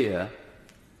us fear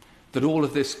that all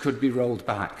of this could be rolled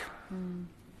back.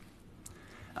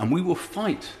 And we will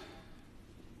fight.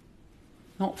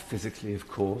 Not physically, of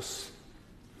course.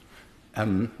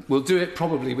 We'll do it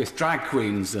probably with drag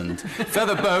queens and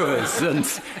feather boas and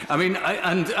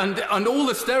all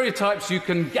the stereotypes you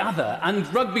can gather,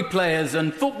 and rugby players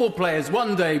and football players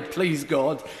one day, please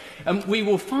God. We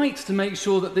will fight to make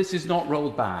sure that this is not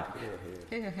rolled back.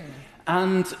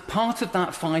 And part of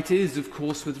that fight is, of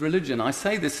course, with religion. I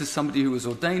say this as somebody who was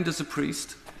ordained as a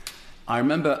priest. I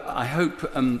remember, I hope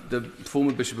the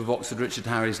former Bishop of Oxford, Richard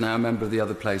Harry, is now a member of the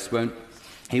other place, won't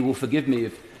he? Will forgive me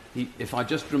if I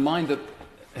just remind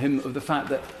him of the fact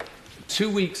that 2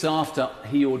 weeks after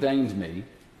he ordained me,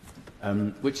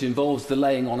 which involves the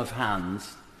laying on of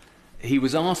hands, he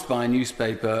was asked by a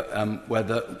newspaper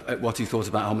what he thought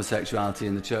about homosexuality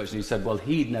in the church, and he said, well,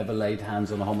 he'd never laid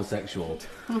hands on a homosexual.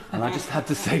 And I just had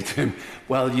to say to him,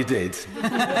 well, you did.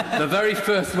 The very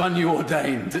first one you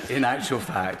ordained, in actual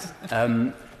fact.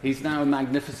 He's now a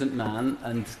magnificent man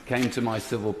and came to my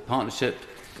civil partnership,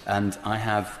 and I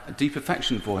have a deep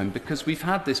affection for him because we've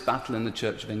had this battle in the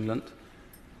Church of England.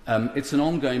 It's an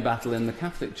ongoing battle in the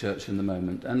Catholic Church in the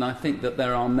moment, and I think that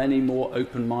there are many more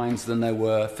open minds than there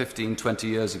were 15, 20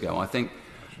 years ago. I think,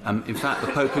 in fact,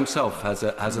 the Pope himself has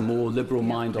a more liberal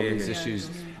mind on these issues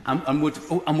and would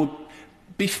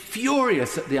be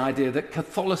furious at the idea that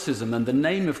Catholicism and the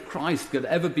name of Christ could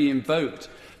ever be invoked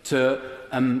to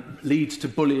lead to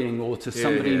bullying or to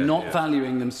somebody not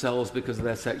valuing themselves because of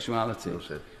their sexuality.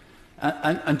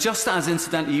 And just as,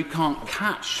 incidentally, you can't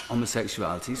catch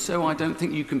homosexuality, so I don't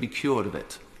think you can be cured of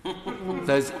it.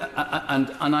 And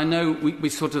I know we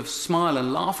sort of smile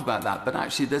and laugh about that, but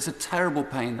actually there's a terrible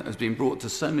pain that has been brought to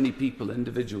so many people,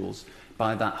 individuals,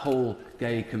 by that whole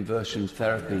gay conversion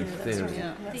therapy theory.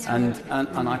 And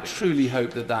I truly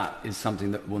hope that that is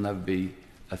something that will never be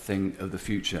a thing of the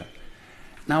future.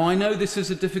 Now, I know this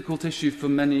is a difficult issue for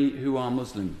many who are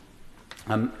Muslim.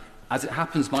 As it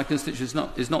happens, my constituency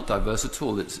is not diverse at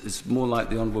all. It's more like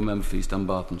the Honourable Member for East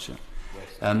Dunbartonshire,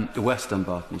 West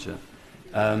Dunbartonshire.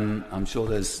 I'm sure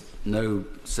there's no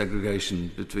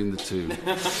segregation between the two.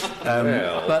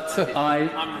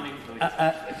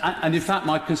 And in fact,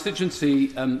 my constituency,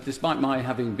 despite my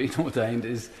having been ordained,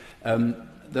 is,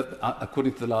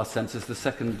 according to the last census, the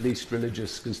second least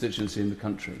religious constituency in the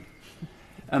country.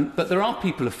 But there are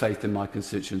people of faith in my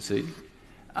constituency.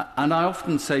 And I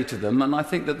often say to them, and I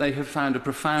think that they have found a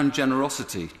profound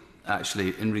generosity,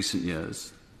 actually, in recent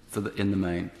years, in the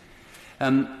main.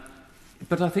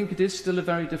 But I think it is still a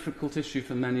very difficult issue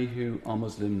for many who are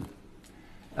Muslim.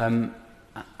 And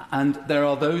there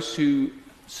are those who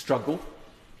struggle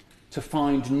to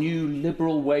find new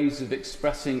liberal ways of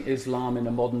expressing Islam in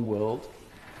a modern world.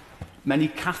 Many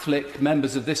Catholic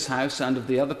members of this House and of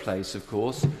the other place, of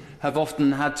course, have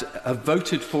often have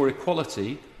voted for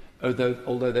equality,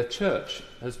 although their church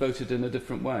has voted in a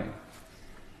different way.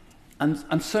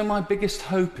 And so my biggest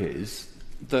hope is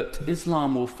that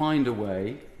Islam will find a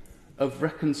way of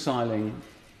reconciling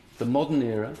the modern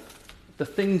era, the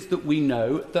things that we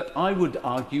know, that I would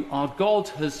argue our God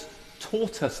has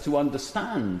taught us to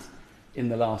understand in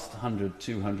the last 100,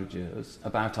 200 years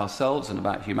about ourselves and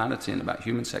about humanity and about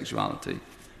human sexuality,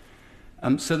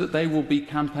 so that they will be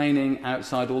campaigning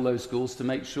outside all those schools to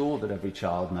make sure that every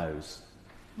child knows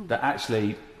that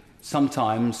actually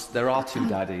sometimes there are two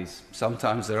daddies,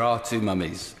 sometimes there are two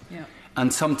mummies,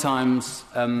 and sometimes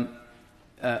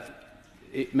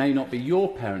it may not be your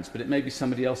parents, but it may be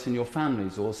somebody else in your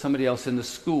families or somebody else in the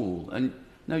school. And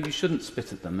no, you shouldn't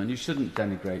spit at them, and you shouldn't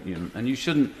denigrate them, and you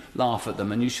shouldn't laugh at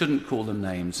them, and you shouldn't call them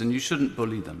names, and you shouldn't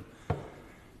bully them.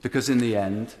 Because in the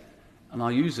end, and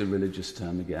I'll use a religious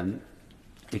term again,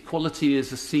 equality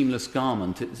is a seamless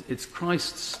garment. It's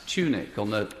Christ's tunic on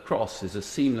the cross is a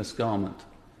seamless garment.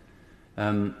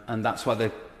 And that's why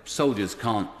the soldiers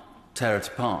can't tear it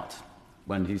apart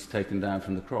when he's taken down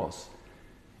from the cross.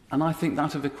 And I think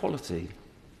that of equality.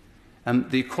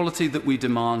 The equality that we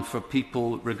demand for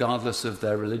people, regardless of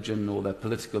their religion or their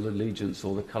political allegiance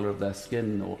or the colour of their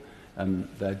skin or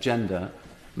their gender,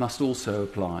 must also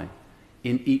apply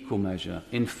in equal measure,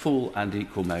 in full and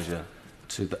equal measure,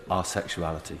 to our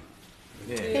sexuality.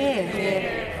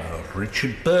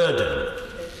 Richard Burden.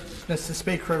 Mr.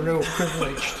 Speaker, a real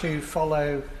privilege to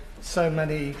follow so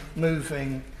many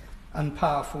moving and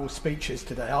powerful speeches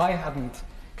today. I hadn't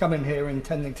come in here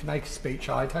intending to make a speech.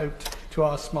 I'd hoped to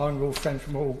ask my honourable friend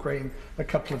from Hall Green a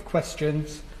couple of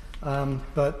questions,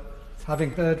 but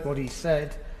having heard what he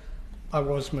said, I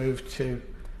was moved to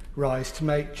rise to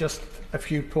make just a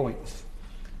few points.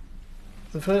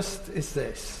 The first is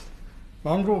this.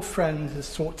 My honourable friend has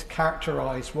sought to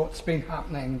characterise what's been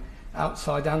happening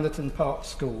outside Anderton Park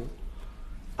School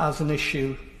as an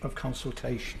issue of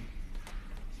consultation.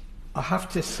 I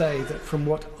have to say that from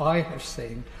what I have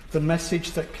seen, the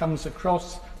message that comes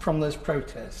across from those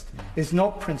protests is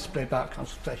not principally about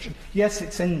consultation. Yes,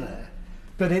 it's in there,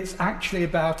 but it's actually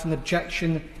about an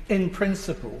objection in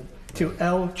principle to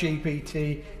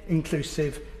LGBT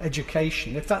inclusive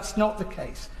education. If that's not the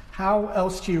case, how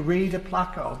else do you read a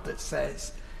placard that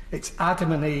says it's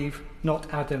Adam and Eve,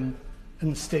 not Adam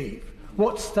and Steve?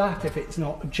 What's that if it's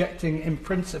not objecting in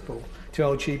principle to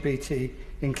LGBT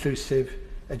inclusive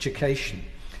education?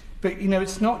 But, you know,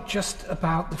 it's not just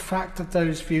about the fact that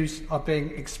those views are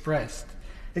being expressed.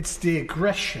 It's the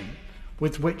aggression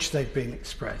with which they've been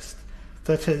expressed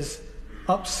that has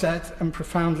upset and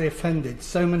profoundly offended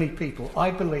so many people,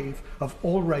 I believe, of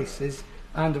all races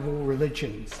and of all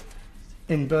religions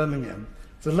in Birmingham.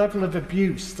 The level of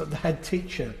abuse that the head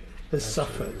teacher has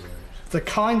suffered, the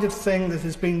kind of thing that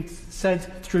has been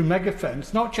said through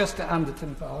megaphones, not just at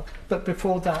Anderton Park, but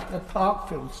before that at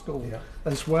Parkfield School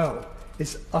as well,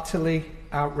 is utterly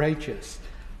outrageous.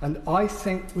 And I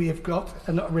think we have got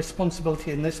a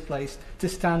responsibility in this place to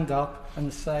stand up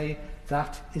and say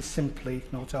that is simply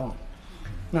not on.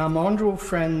 Now, my honourable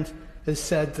friend has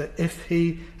said that if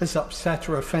he has upset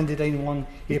or offended anyone,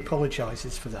 he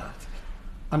apologises for that.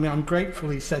 I mean, I'm grateful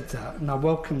he said that, and I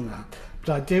welcome that.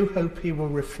 But I do hope he will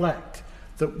reflect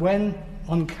that when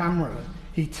on camera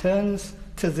he turns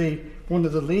to one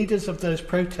of the leaders of those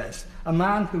protests, a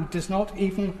man who does not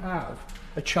even have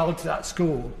a child at that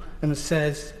school, and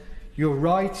says, "You're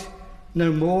right,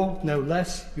 no more, no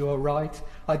less, you're right,"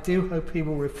 I do hope he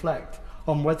will reflect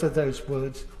on whether those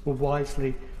words were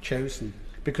wisely chosen,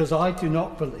 because I do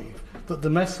not believe that the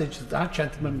message that that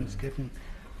gentleman has given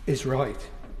is right.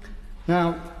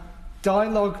 Now,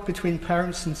 dialogue between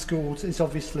parents and schools is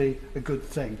obviously a good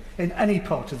thing. In any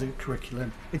part of the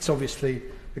curriculum, it's obviously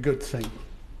a good thing.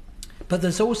 But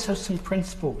there's also some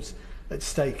principles at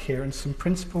stake here, and some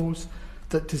principles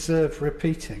that deserve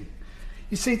repeating.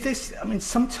 You see,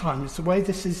 sometimes the way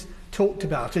this is talked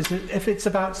about is that if it's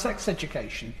about sex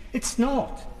education, it's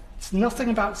not. It's nothing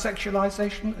about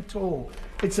sexualisation at all.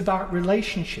 It's about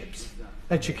relationships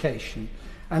education.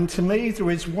 And to me, there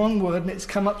is one word, and it's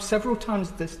come up several times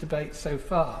in this debate so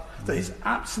far, that is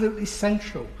absolutely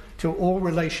central to all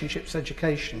relationships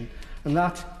education, and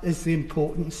that is the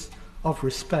importance of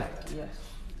respect. Yes.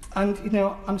 And, you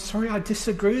know, I'm sorry, I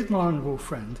disagree with my honourable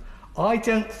friend. I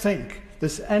don't think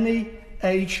there's any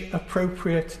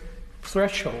age-appropriate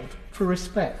threshold for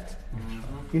respect.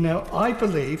 You know, I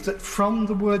believe that from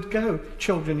the word go,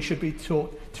 children should be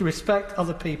taught to respect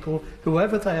other people,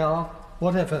 whoever they are,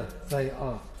 whatever they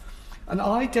are. And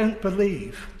I don't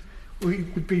believe we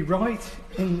would be right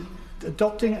in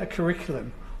adopting a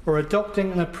curriculum or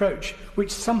adopting an approach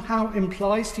which somehow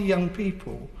implies to young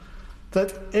people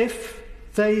that if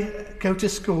they go to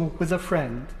school with a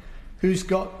friend who's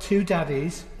got two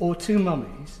daddies or two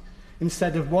mummies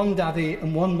instead of one daddy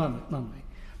and one mummy,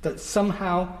 that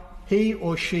somehow he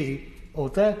or she or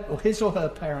his or her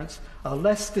parents are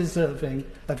less deserving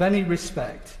of any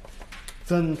respect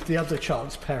than the other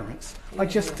child's parents. I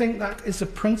just think that is a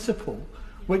principle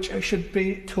which should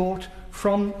be taught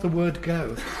from the word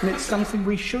go, and it's something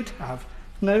we should have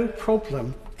no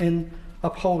problem in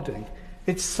upholding.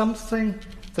 It's something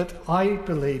that I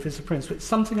believe is a principle. It's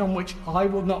something on which I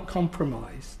will not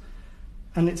compromise,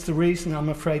 and it's the reason I'm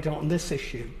afraid on this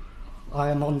issue I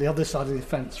am on the other side of the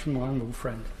fence from my honourable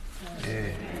friend.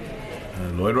 Yeah.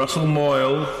 Lloyd Russell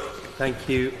Moyle. Thank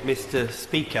you, Mr.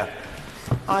 Speaker.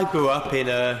 I grew up in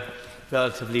a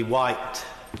relatively white,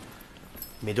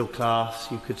 middle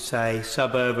class, you could say,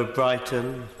 suburb of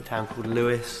Brighton, a town called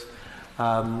Lewes.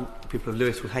 People of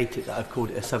Lewes will hate it that I've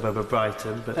called it a suburb of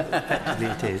Brighton, but effectively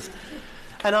it is.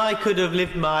 And I could have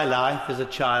lived my life as a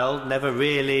child, never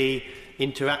really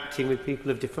interacting with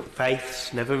people of different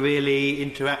faiths, never really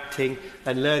interacting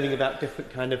and learning about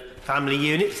different kind of family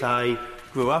units. I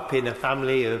grew up in a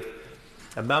family of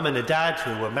a mum and a dad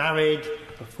who were married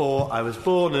before I was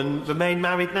born and remain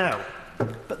married now.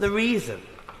 But the reason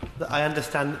that I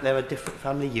understand that there are different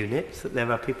family units, that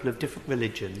there are people of different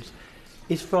religions,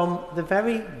 is from the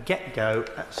very get-go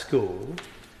at school,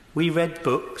 we read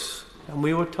books and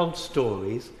we were told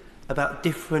stories about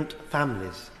different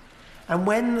families. And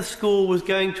when the school was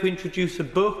going to introduce a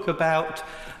book about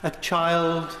a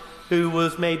child who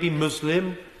was maybe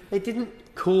Muslim, they didn't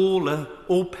call an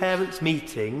all-parents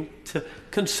meeting to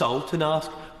consult and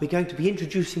ask, we're going to be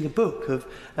introducing a book of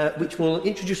which will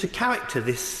introduce a character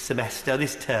this semester,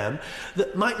 this term,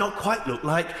 that might not quite look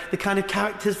like the kind of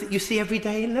characters that you see every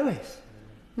day in Lewis.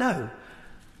 No,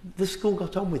 the school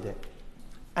got on with it.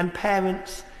 And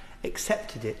parents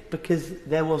accepted it because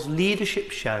there was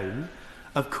leadership shown,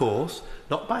 of course,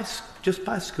 not by, just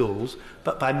by schools,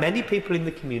 but by many people in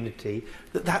the community,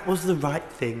 that that was the right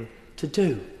thing to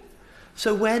do.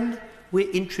 So when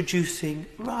we're introducing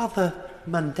rather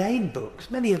mundane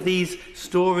books, many of these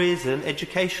stories and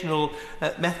educational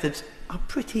methods are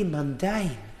pretty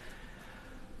mundane.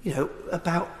 You know,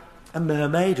 about a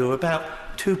mermaid or about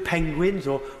two penguins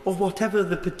or whatever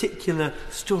the particular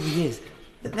story is.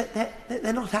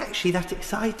 They're not actually that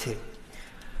exciting.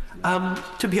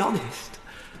 To be honest,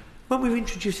 when we're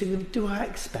introducing them, do I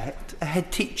expect a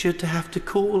head teacher to have to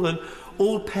call an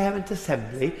all-parent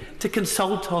assembly to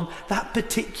consult on that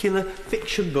particular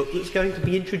fiction book that's going to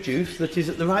be introduced, that is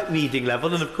at the right reading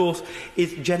level and, of course,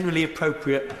 is generally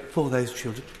appropriate for those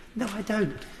children? No, I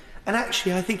don't. And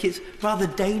actually, I think it's rather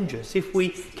dangerous if we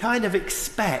kind of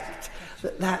expect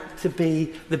that to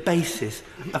be the basis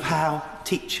of how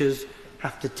teachers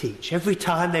have to teach. Every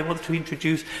time they want to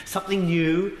introduce something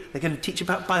new, they're going to teach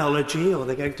about biology or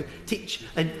they're going to teach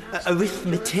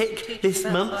arithmetic this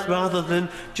month rather than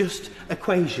just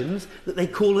equations, that they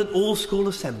call an all-school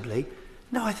assembly.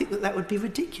 No, I think that would be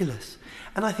ridiculous.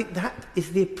 And I think that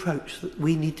is the approach that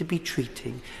we need to be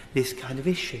treating this kind of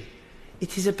issue.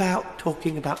 It is about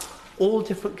talking about all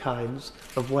different kinds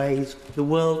of ways the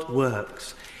world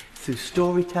works, through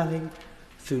storytelling,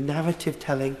 through narrative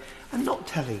telling, and not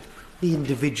telling the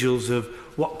individuals of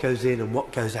what goes in and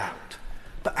what goes out,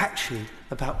 but actually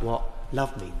about what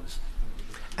love means.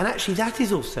 And actually that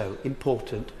is also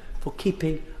important for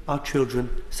keeping our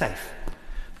children safe.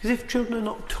 Because if children are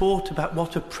not taught about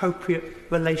what appropriate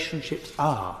relationships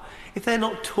are, if they're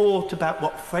not taught about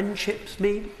what friendships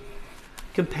mean,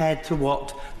 compared to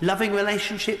what loving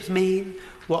relationships mean,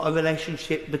 what a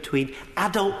relationship between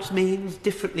adults means,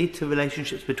 differently to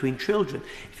relationships between children,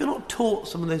 if you're not taught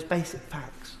some of those basic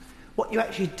facts, what you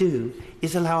actually do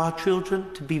is allow our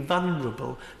children to be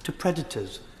vulnerable to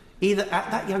predators, either at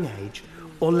that young age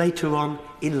or later on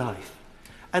in life.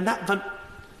 And that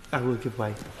I will give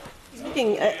way.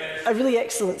 Making a really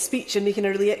excellent speech and making a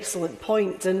really excellent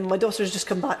point, and my daughter's just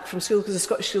come back from school because the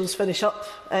Scottish schools finish up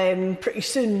pretty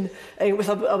soon with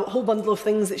a whole bundle of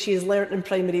things that she has learnt in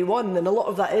primary one, and a lot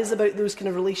of that is about those kind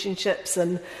of relationships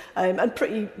and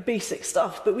pretty basic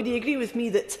stuff. But would you agree with me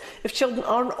that if children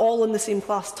aren't all in the same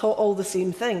class taught all the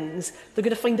same things, they're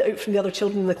going to find it out from the other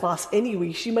children in the class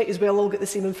anyway? She might as well all get the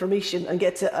same information and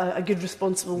get a good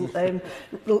responsible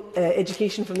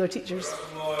education from their teachers.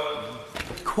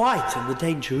 Quite, and the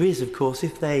danger is, of course,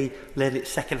 if they learn it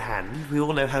second-hand. We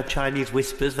all know how Chinese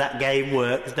whispers that game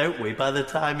works, don't we? By the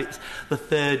time it's the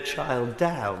third child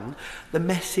down, the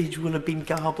message will have been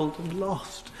garbled and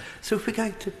lost. So if we're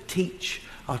going to teach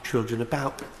our children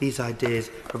about these ideas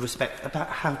of respect, about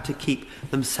how to keep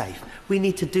them safe, we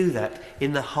need to do that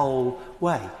in the whole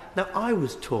way. Now, I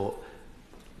was taught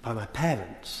by my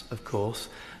parents, of course,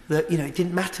 that, you know, it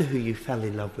didn't matter who you fell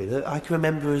in love with. I can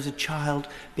remember as a child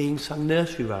being sung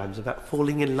nursery rhymes about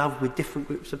falling in love with different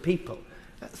groups of people.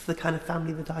 That's the kind of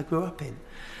family that I grew up in.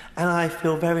 And I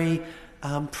feel very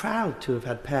proud to have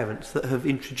had parents that have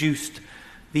introduced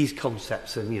these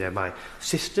concepts. And, you know, my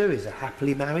sister is a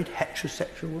happily married,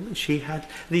 heterosexual woman. She had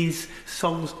these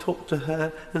songs taught to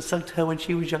her and sung to her when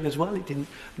she was young as well. It didn't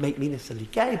make me necessarily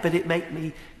gay, but it made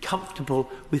me comfortable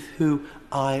with who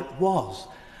I was.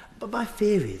 But my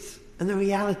fear is, and the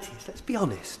reality is, let's be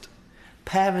honest,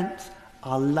 parents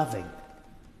are loving,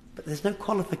 but there's no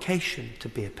qualification to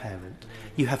be a parent.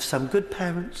 You have some good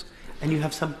parents and you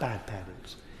have some bad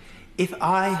parents. If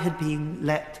I had been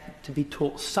let to be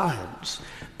taught science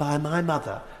by my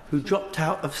mother, who dropped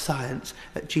out of science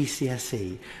at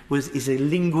GCSE, is a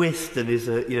linguist and is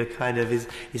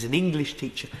an English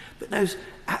teacher, but knows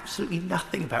absolutely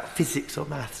nothing about physics or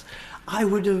maths, I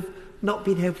would have not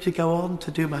been able to go on to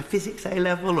do my physics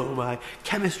A-level or my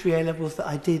chemistry A-levels that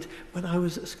I did when I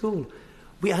was at school.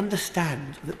 We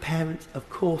understand that parents, of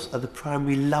course, are the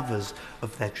primary lovers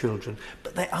of their children,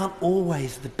 but they aren't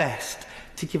always the best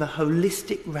to give a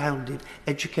holistic, rounded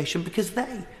education because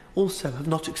they also have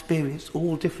not experienced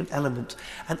all different elements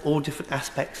and all different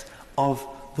aspects of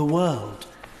the world.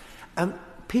 And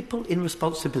people in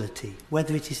responsibility,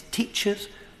 whether it is teachers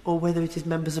or whether it is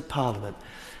members of Parliament,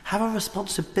 have a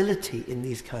responsibility in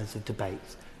these kinds of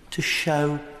debates to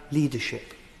show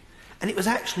leadership. And it was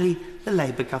actually the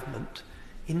Labour government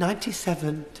in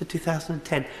 1997 to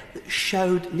 2010 that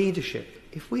showed leadership.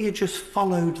 If we had just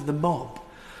followed the mob,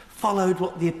 followed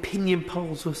what the opinion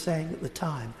polls were saying at the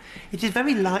time, it is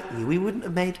very likely we wouldn't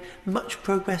have made much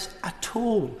progress at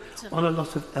all on a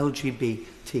lot of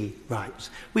LGBT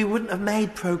rights. We wouldn't have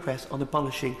made progress on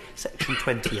abolishing Section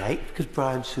 28 because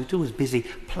Brian Souter was busy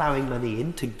ploughing money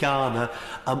in to garner,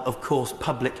 of course,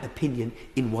 public opinion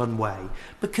in one way.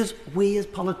 Because we as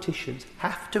politicians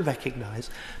have to recognise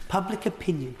public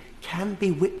opinion can be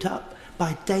whipped up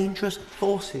by dangerous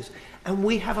forces. And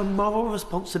we have a moral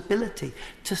responsibility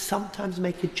to sometimes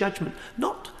make a judgment,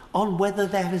 not on whether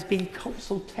there has been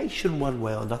consultation one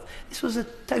way or another. This was a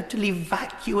totally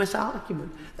vacuous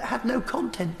argument that had no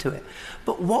content to it.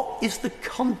 But what is the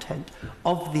content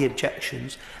of the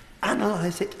objections?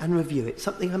 Analyse it and review it,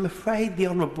 something I'm afraid the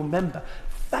Honourable Member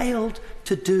failed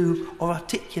to do or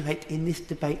articulate in this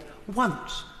debate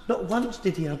once. Not once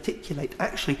did he articulate,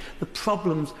 actually, the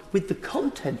problems with the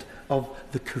content of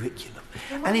the curriculum.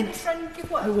 And in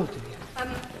I will do,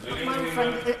 my old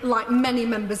friend, like many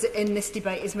members in this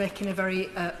debate, is making a very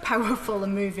powerful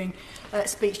and moving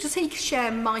speech. Does he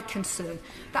share my concern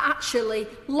that actually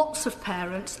lots of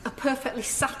parents are perfectly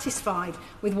satisfied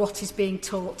with what is being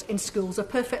taught in schools, are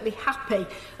perfectly happy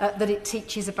that it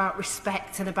teaches about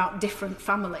respect and about different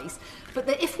families, but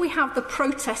that if we have the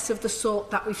protests of the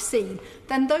sort that we've seen,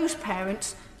 then those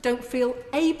parents don't feel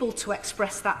able to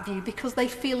express that view because they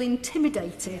feel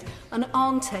intimidated and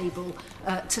aren't able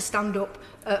to stand up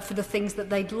for the things that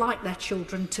they'd like their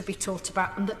children to be taught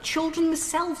about and that children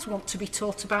themselves want to be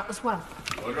taught about as well.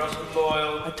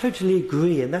 I totally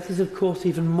agree, and that is of course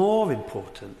even more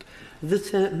important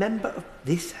that a member of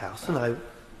this House, and I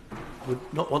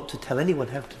would not want to tell anyone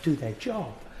how to do their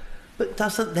job, but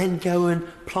doesn't then go and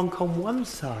plonk on one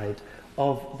side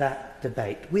of that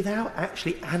debate without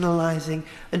actually analysing,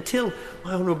 until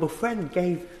my honourable friend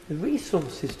gave the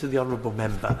resources to the honourable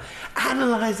member,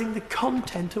 analysing the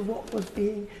content of what was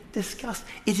being discussed.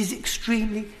 It is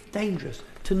extremely dangerous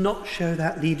to not show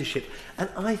that leadership, and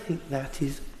I think that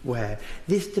is where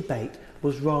this debate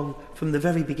was wrong from the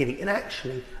very beginning. And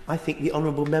actually, I think the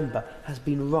honourable member has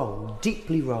been wrong,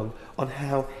 deeply wrong, on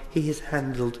how he has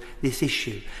handled this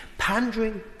issue.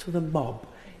 Pandering to the mob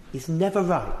is never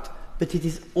right, but it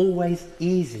is always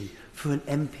easy for an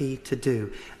MP to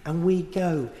do, and we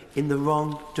go in the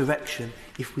wrong direction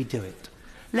if we do it.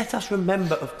 Let us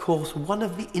remember, of course, one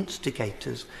of the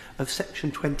instigators of Section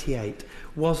 28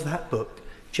 was that book,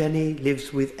 Jenny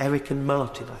Lives with Eric and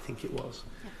Martin, I think it was.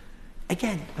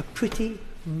 Again, a pretty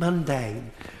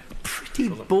mundane, pretty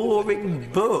boring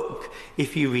book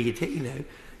if you read it, you know.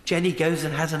 Jenny goes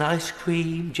and has an ice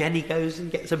cream, Jenny goes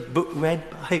and gets a book read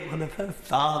by one of her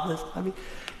fathers. I mean,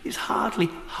 it's hardly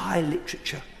high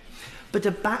literature. But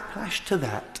a backlash to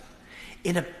that,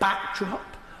 in a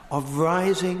backdrop of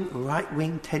rising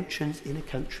right-wing tensions in a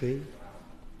country...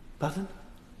 Pardon?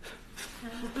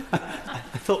 I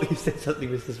thought you said something,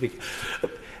 Mr. Speaker.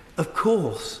 Of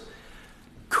course,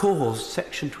 caused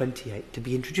Section 28 to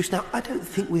be introduced. Now, I don't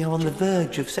think we are on the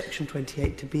verge of Section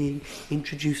 28 to being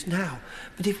introduced now.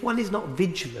 But if one is not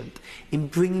vigilant in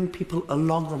bringing people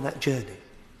along on that journey...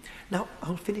 Now,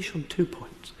 I'll finish on 2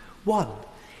 points. One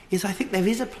is I think there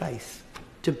is a place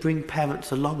to bring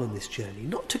parents along on this journey,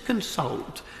 not to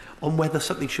consult on whether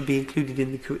something should be included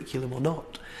in the curriculum or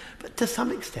not, but to some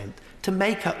extent to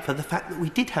make up for the fact that we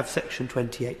did have Section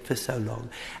 28 for so long,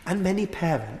 and many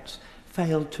parents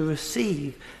failed to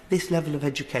receive this level of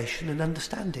education and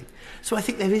understanding. So I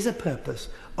think there is a purpose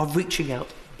of reaching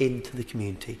out into the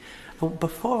community. And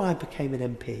before I became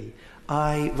an MP,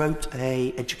 I wrote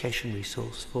an education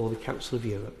resource for the Council of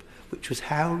Europe, which was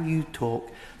how you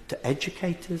talk to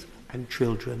educators and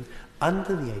children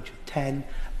under the age of 10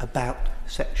 about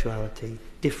sexuality,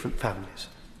 different families.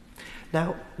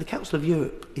 Now, the Council of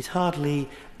Europe is hardly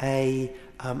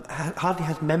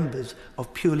has members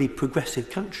of purely progressive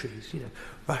countries, you know,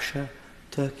 Russia,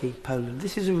 Turkey, Poland.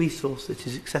 This is a resource that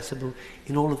is accessible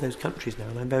in all of those countries now,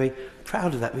 and I'm very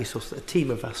proud of that resource that a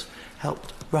team of us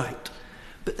helped write.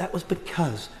 But that was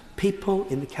because people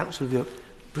in the Council of Europe,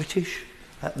 British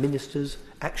ministers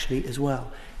actually as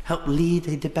well, helped lead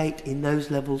a debate in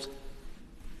those levels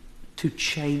to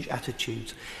change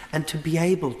attitudes and to be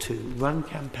able to run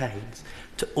campaigns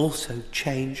to also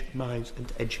change minds and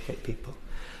to educate people.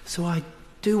 So I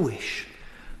do wish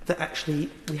that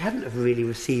actually we hadn't have really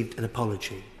received an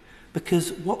apology,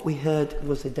 because what we heard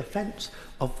was a defence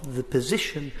of the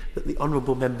position that the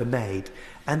honourable member made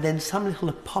and then some little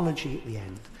apology at the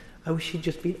end. I wish he'd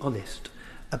just been honest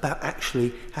about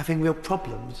actually having real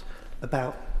problems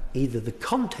about either the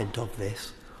content of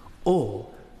this or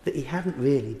that he hadn't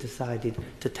really decided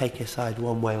to take a side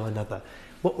one way or another.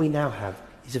 What we now have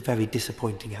is a very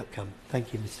disappointing outcome.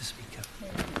 Thank you, Mr. Speaker.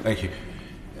 Thank you.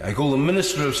 I call the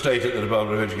Minister of State at the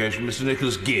Department of Education, Mr.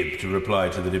 Nicholas Gibb, to reply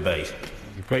to the debate.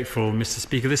 I'm grateful, Mr.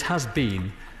 Speaker. This has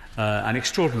been an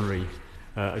extraordinary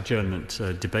adjournment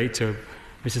debate.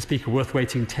 Mr. Speaker, worth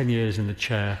waiting 10 years in the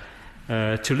chair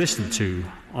to listen to,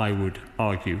 I would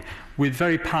argue, with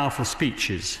very powerful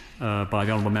speeches by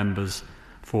the honourable members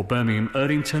for Birmingham,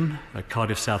 Erdington,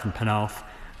 Cardiff South and Penarth,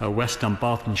 West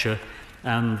Dunbartonshire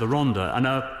and the Rhondda, and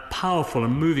a powerful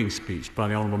and moving speech by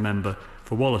the honourable member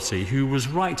for Wallasey, who was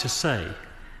right to say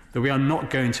that we are not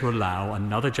going to allow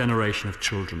another generation of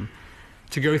children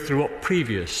to go through what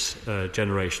previous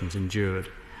generations endured.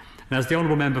 And as the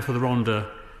honourable member for the Rhondda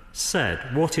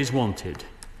said, what is wanted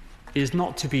is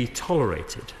not to be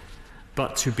tolerated,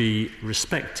 but to be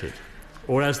respected.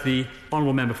 Or as the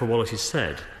honourable member for Wallasey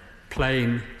said,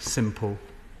 plain, simple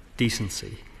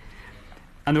decency.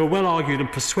 And there were well-argued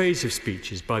and persuasive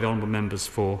speeches by the honourable members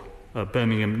for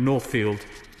Birmingham, Northfield,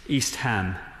 East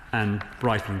Ham and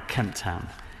Brighton, Kent Town.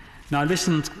 Now, I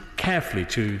listened carefully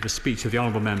to the speech of the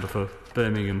honourable member for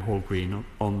Birmingham Hall Green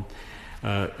on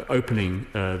opening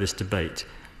this debate.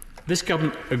 This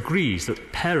government agrees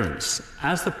that parents,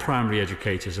 as the primary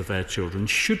educators of their children,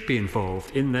 should be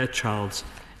involved in their child's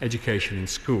education in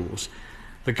schools.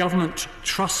 The government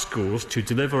trusts schools to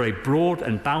deliver a broad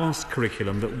and balanced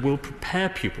curriculum that will prepare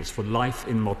pupils for life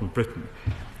in modern Britain.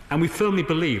 And we firmly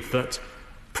believe that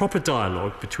proper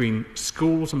dialogue between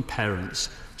schools and parents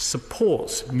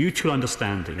supports mutual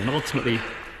understanding and ultimately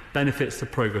benefits the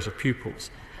progress of pupils.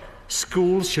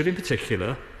 Schools should in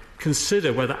particular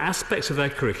consider whether aspects of their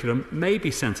curriculum may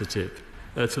be sensitive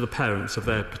to the parents of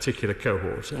their particular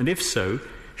cohort, and if so,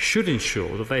 should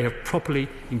ensure that they have properly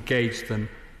engaged them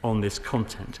on this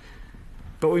content.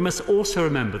 But we must also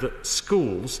remember that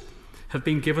schools have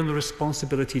been given the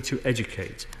responsibility to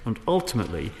educate, and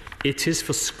ultimately it is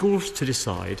for schools to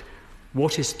decide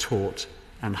what is taught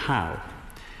and how.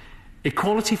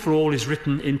 Equality for all is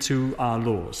written into our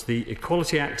laws. The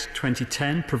Equality Act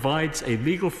 2010 provides a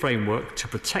legal framework to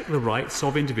protect the rights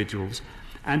of individuals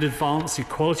and advance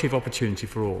equality of opportunity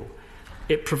for all.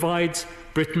 It provides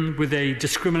Britain with a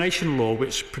discrimination law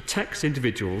which protects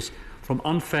individuals from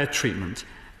unfair treatment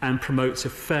and promotes a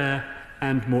fair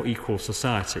and more equal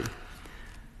society.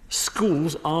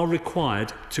 Schools are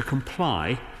required to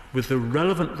comply with the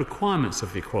relevant requirements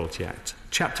of the Equality Act.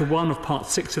 Chapter 1 of Part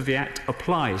 6 of the Act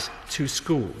applies to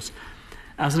schools.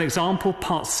 As an example,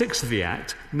 Part 6 of the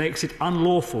Act makes it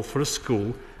unlawful for a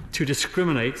school to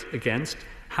discriminate against,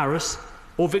 harass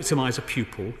or victimise a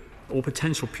pupil or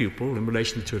potential pupil in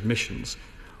relation to admissions,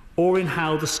 or in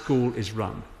how the school is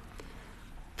run.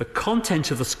 The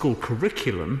content of the school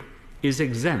curriculum is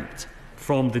exempt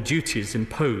from the duties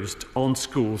imposed on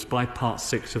schools by Part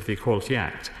 6 of the Equality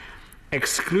Act.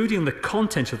 Excluding the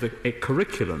content of the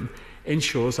curriculum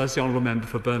ensures, as the honourable member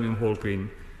for Birmingham Hall Green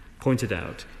pointed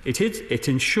out, it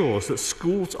ensures that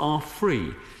schools are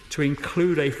free to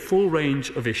include a full range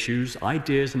of issues,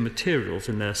 ideas and materials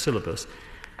in their syllabus,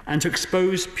 and to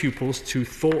expose pupils to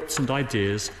thoughts and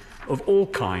ideas of all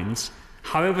kinds,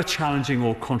 however challenging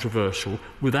or controversial,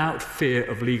 without fear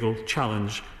of legal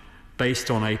challenge based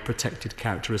on a protected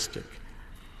characteristic.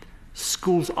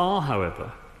 Schools are,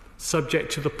 however,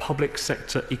 subject to the public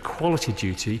sector equality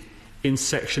duty in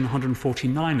section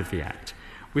 149 of the Act,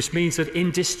 which means that in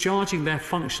discharging their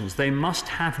functions they must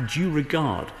have due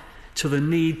regard to the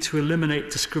need to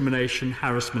eliminate discrimination,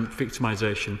 harassment,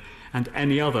 victimisation and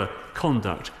any other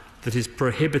conduct that is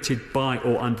prohibited by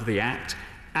or under the Act,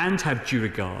 and have due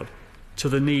regard to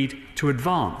the need to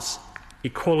advance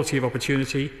equality of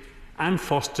opportunity and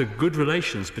foster good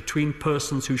relations between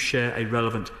persons who share a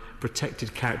relevant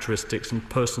protected characteristics and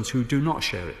persons who do not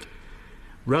share it.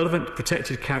 Relevant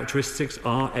protected characteristics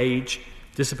are age,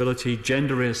 disability,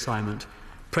 gender reassignment,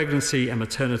 pregnancy and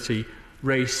maternity,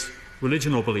 race,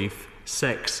 religion or belief,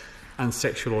 sex and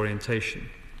sexual orientation.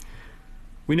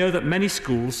 We know that many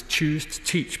schools choose to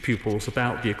teach pupils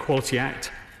about the Equality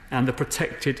Act and the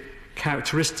protected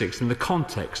characteristics in the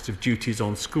context of duties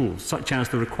on schools, such as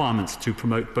the requirements to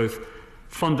promote both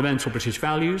fundamental British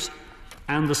values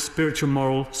and the spiritual,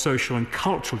 moral, social and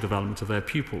cultural development of their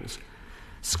pupils.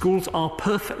 Schools are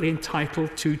perfectly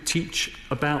entitled to teach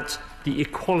about the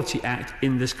Equality Act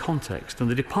in this context, and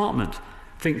the department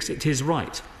thinks it is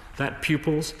right that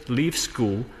pupils leave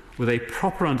school with a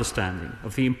proper understanding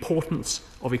of the importance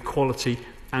of equality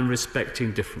and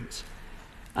respecting difference.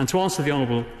 And to answer the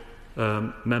honourable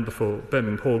member for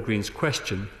Birmingham Hall Green's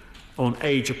question on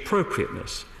age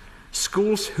appropriateness,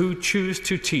 Schools who choose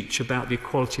to teach about the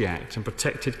Equality Act and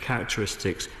protected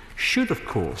characteristics should, of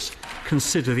course,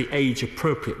 consider the age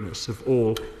appropriateness of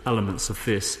all elements of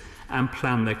this and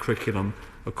plan their curriculum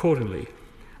accordingly.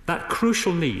 That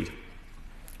crucial need,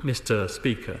 Mr.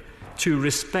 Speaker, to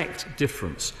respect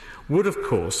difference would, of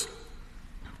course,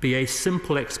 be a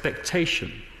simple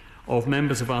expectation of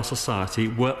members of our society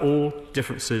were all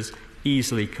differences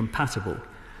easily compatible.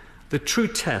 The true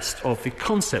test of the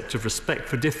concept of respect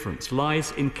for difference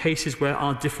lies in cases where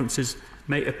our differences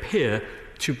may appear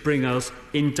to bring us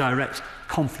in direct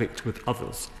conflict with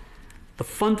others. The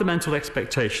fundamental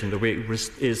expectation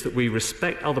is that we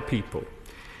respect other people,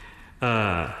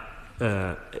 and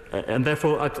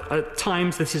therefore at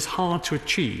times this is hard to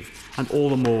achieve and all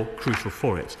the more crucial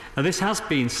for it. Now, this has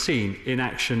been seen in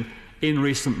action in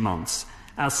recent months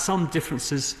as some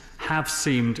differences have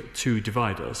seemed to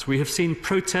divide us. We have seen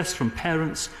protests from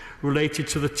parents related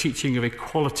to the teaching of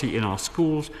equality in our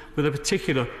schools, with a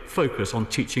particular focus on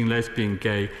teaching lesbian,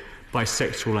 gay,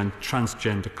 bisexual and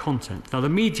transgender content. Now, the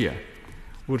media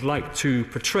would like to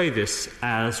portray this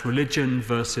as religion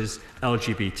versus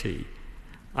LGBT.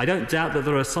 I don't doubt that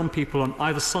there are some people on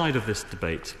either side of this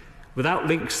debate, without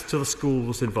links to the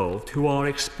schools involved, who are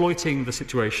exploiting the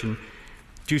situation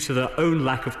due to their own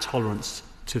lack of tolerance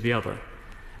to the other.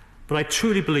 But I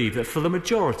truly believe that for the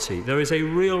majority, there is a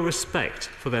real respect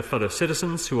for their fellow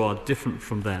citizens who are different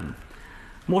from them.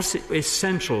 What is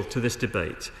central to this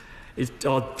debate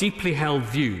are deeply held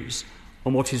views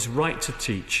on what is right to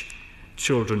teach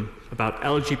children about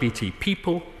LGBT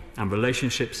people and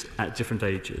relationships at different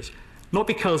ages. Not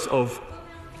because of...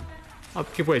 I'll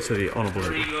give way to the Honourable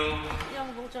Lady. The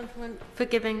Honourable Gentleman for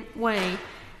giving way.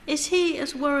 Is he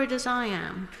as worried as I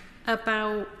am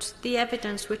about the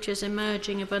evidence which is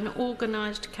emerging of an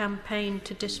organised campaign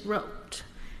to disrupt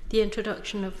the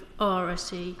introduction of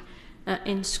RSE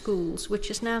in schools,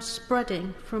 which is now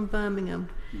spreading from Birmingham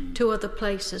to other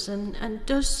places? And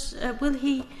will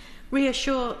he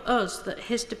reassure us that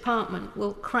his department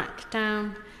will crack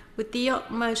down with the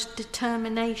utmost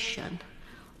determination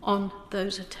on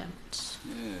those attempts?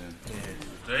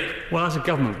 Well, as a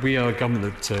government, we are a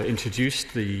government that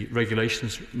introduced the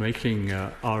regulations making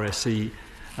RSE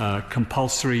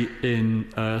compulsory in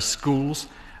schools.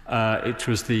 It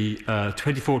was the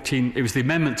 2014. It was the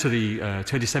amendment to the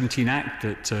 2017 Act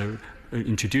that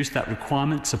introduced that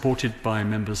requirement, supported by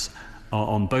members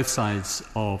on both sides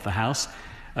of the House.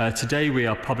 Today, we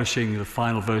are publishing the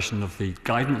final version of the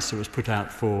guidance that was put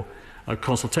out for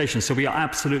consultation. So we are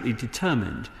absolutely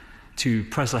determined to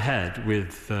press ahead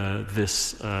with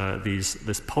this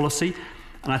policy.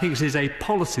 And I think it is a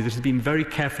policy that has been very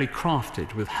carefully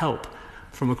crafted with help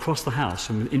from across the House,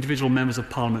 from individual members of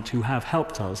Parliament who have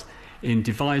helped us in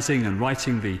devising and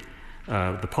writing the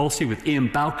policy, with Ian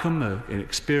Balcom, an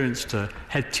experienced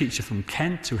head teacher from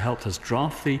Kent, who helped us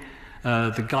draft the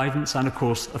guidance, and of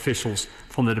course officials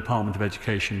from the Department of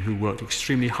Education who worked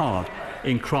extremely hard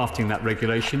in crafting that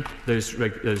regulation, those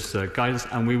guidance,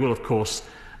 and we will of course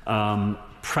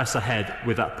press ahead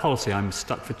with that policy. I'm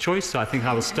stuck for choice, so I think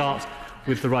I will start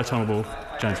with the Right Honourable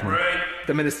Gentleman.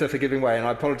 The Minister for giving way, and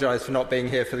I apologise for not being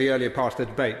here for the earlier part of the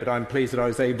debate, but I'm pleased that I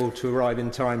was able to arrive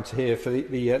in time to hear for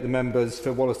the members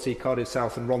for Wallasey, Cardiff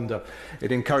South and Rhondda.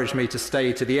 It encouraged me to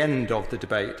stay to the end of the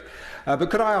debate. But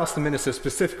could I ask the Minister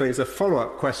specifically, as a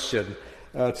follow-up question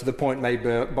to the point made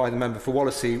by the member for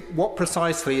Wallasey, what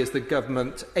precisely is the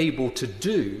government able to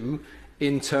do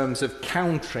in terms of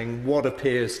countering what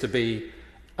appears to be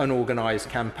an organised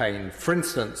campaign? For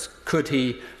instance, could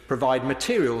he provide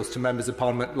materials to members of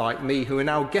Parliament like me who are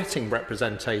now getting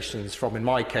representations from, in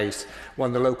my case, one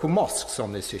of the local mosques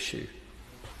on this issue?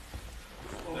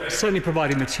 Certainly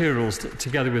providing materials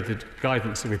together with the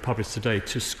guidance that we published today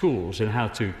to schools in how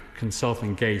to consult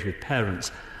and engage with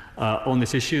parents on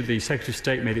this issue. The Secretary of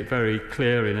State made it very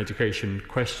clear in Education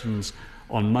Questions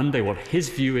on Monday what his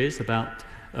view is about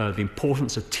the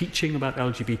importance of teaching about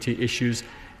LGBT issues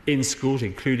in schools,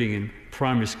 including in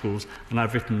primary schools, and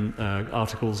I've written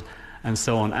articles and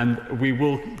so on. And we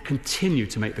will continue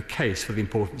to make the case for the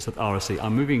importance of RSE.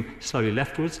 I'm moving slowly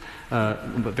leftwards,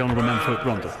 but the Honourable Member for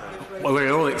Rhondda. Well,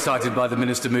 we're all excited by the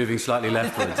Minister moving slightly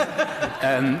leftwards.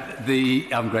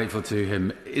 I'm grateful to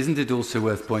him. Isn't it also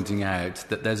worth pointing out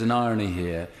that there's an irony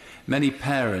here? Many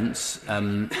parents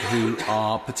who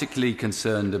are particularly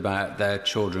concerned about their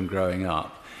children growing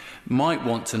up might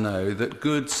want to know that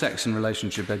good sex and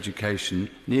relationship education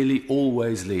nearly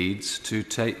always leads to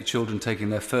children taking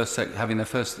their first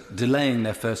delaying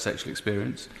their first sexual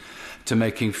experience, to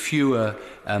making fewer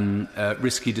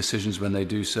risky decisions when they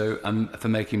do so, and for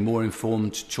making more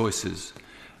informed choices.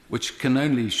 which can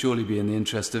only surely be in the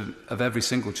interest of every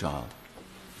single child.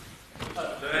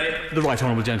 The right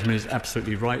honourable gentleman is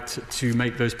absolutely right to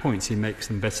make those points. He makes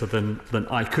them better than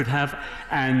I could have,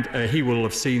 and he will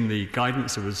have seen the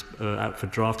guidance that was out for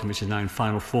drafting, which is now in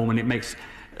final form, and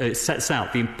it sets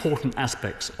out the important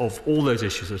aspects of all those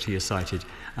issues that he has cited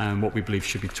and what we believe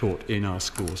should be taught in our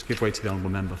schools. Give way to the honourable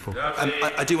member for...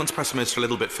 I do want to press the Minister a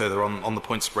little bit further on the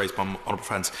points raised by my honourable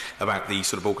friends about the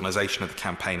sort of organisation of the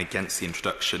campaign against the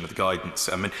introduction of the guidance.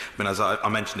 I mean as I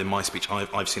mentioned in my speech,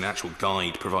 I've seen an actual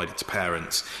guide provided to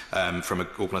parents from an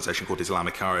organisation called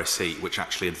Islamic RSE, which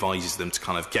actually advises them to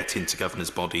kind of get into governors'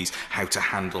 bodies, how to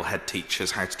handle head teachers,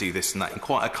 how to do this and that in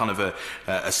quite a kind of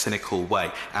a cynical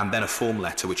way, and then a form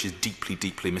letter which is deeply,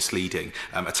 deeply misleading,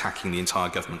 attacking the entire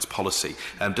government's policy.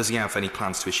 Does he have any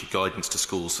plans to issue guidance to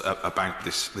schools about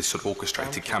this sort of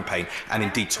orchestrated campaign, and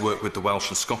indeed to work with the Welsh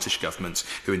and Scottish governments,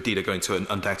 who indeed are going to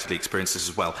undoubtedly experience this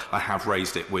as well? I have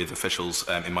raised it with officials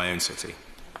in my own city.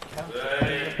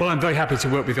 Well, I'm very happy to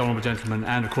work with the honourable gentleman,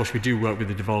 and of course we do work with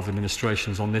the devolved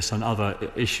administrations on this and other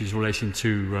issues relating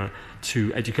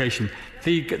to education.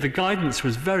 The guidance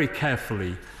was very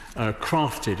carefully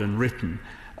crafted and written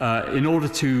in order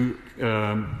to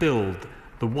build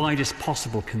the widest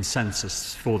possible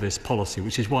consensus for this policy,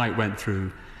 which is why it went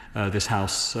through this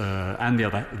House and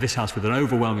this House with an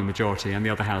overwhelming majority, and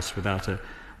the other House without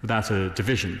a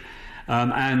division.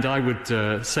 And I would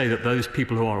say that those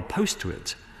people who are opposed to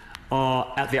it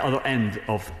are at the other end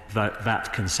of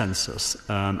that consensus,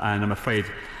 and I'm afraid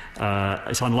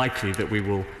it's unlikely that we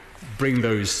will bring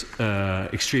those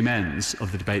extreme ends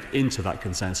of the debate into that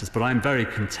consensus. But I'm very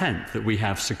content that we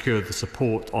have secured the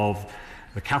support of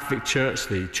the Catholic Church,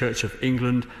 the Church of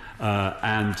England,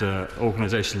 and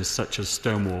organisations such as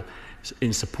Stonewall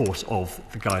in support of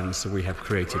the guidance that we have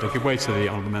created. I'll give way to the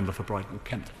honourable member for Brighton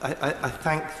Kent. I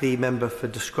thank the member for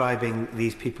describing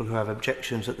these people who have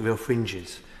objections at the real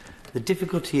fringes. The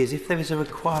difficulty is if there is a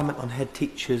requirement on head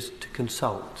teachers to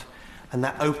consult, and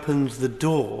that opens the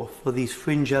door for these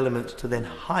fringe elements to then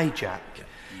hijack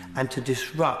and to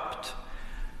disrupt,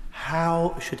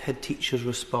 how should head teachers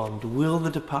respond? Will the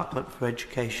Department for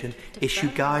Education issue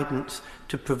guidance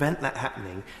to prevent that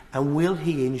happening? And will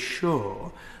he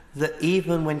ensure that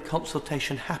even when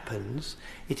consultation happens,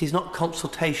 it is not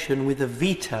consultation with a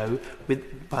veto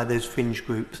by those fringe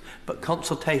groups, but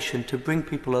consultation to bring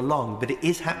people along? But it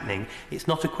is happening. It's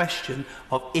not a question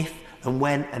of if and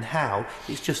when and how.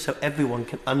 It's just so everyone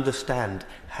can understand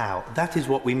how. That is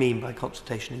what we mean by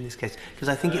consultation in this case, because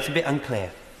I think it's a bit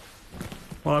unclear.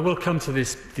 Well, I will come to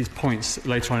these points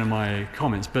later on in my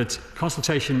comments, but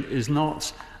consultation is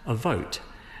not a vote.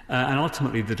 And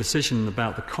ultimately, the decision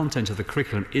about the content of the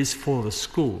curriculum is for the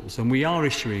schools. And we are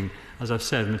issuing, as I've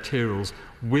said, materials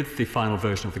with the final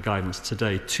version of the guidance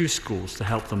today to schools to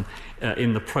help them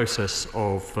in the process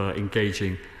of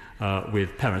engaging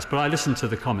with parents. But I listened to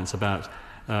the comments about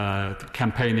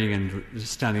campaigning and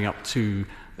standing up to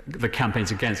the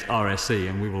campaigns against RSE,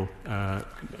 and we will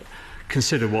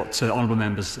consider what honourable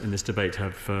members in this debate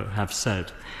have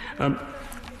said.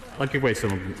 I'll give way to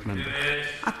the honourable member.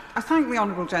 I thank the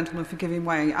honourable gentleman for giving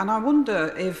way, and I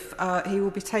wonder if he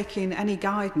will be taking any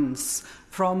guidance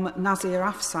from Nazir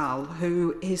Afzal,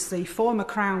 who is the former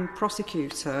Crown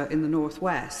prosecutor in the North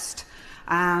West.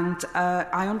 And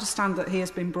I understand that he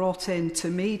has been brought in to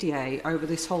mediate over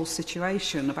this whole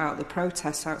situation about the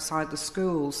protests outside the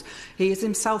schools. He is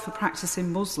himself a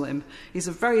practising Muslim. He's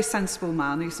a very sensible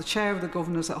man. He's the chair of the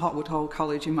governors at Hotwood Hall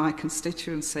College in my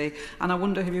constituency. And I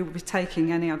wonder if you will be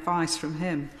taking any advice from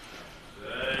him.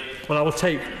 Well, I will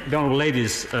take the honourable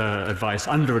lady's advice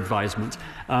under advisement.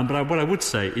 But what I would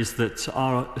say is that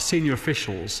our senior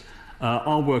officials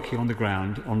are working on the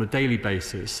ground on a daily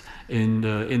basis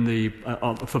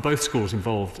for both schools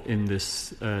involved in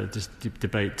this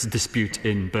dispute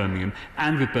in Birmingham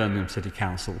and with Birmingham City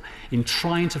Council in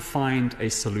trying to find a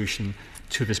solution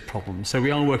to this problem. So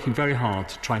we are working very hard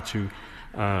to try to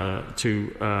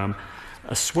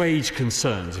assuage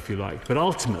concerns, if you like, but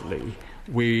ultimately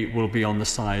we will be on the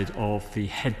side of the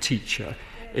head teacher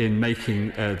in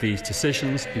making these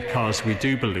decisions, because we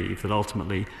do believe that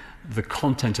ultimately the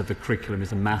content of the curriculum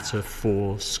is a matter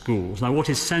for schools. Now, what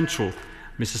is central,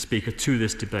 Mr. Speaker, to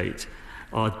this debate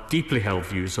are deeply held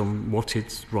views on what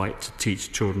it's right to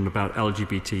teach children about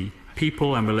LGBT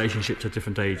people and relationships at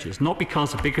different ages, not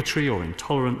because of bigotry or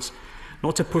intolerance,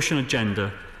 not to push an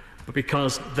agenda, but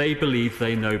because they believe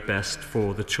they know best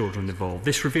for the children involved.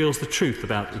 This reveals the truth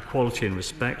about equality and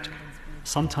respect.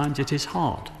 Sometimes it is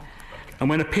hard. And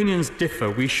when opinions differ,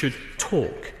 we should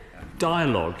talk.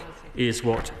 Dialogue is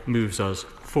what moves us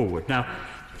forward. Now,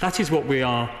 that is what we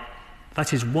are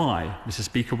That is why, Mr.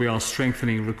 Speaker, we are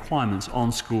strengthening requirements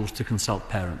on schools to consult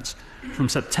parents. From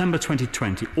September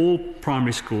 2020, all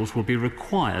primary schools will be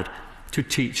required to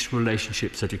teach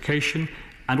relationships education,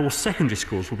 and all secondary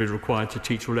schools will be required to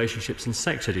teach relationships and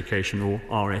sex education, or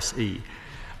RSE.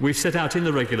 We've set out in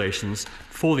the regulations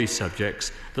for these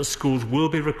subjects that schools will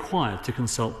be required to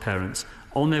consult parents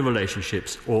on their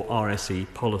relationships or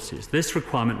RSE policies. This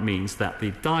requirement means that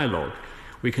the dialogue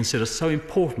we consider so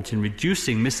important in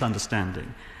reducing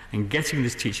misunderstanding and getting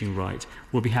this teaching right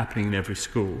will be happening in every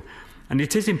school. And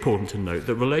it is important to note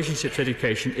that relationships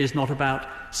education is not about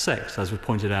sex, as was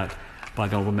pointed out by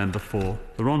the Honourable Member for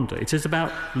the Rhondda. It is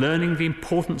about learning the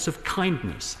importance of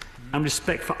kindness and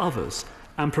respect for others,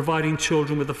 and providing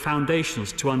children with the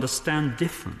foundations to understand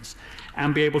difference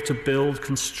and be able to build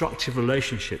constructive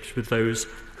relationships with those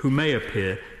who may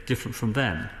appear different from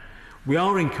them. We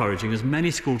are encouraging as many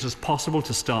schools as possible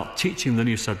to start teaching the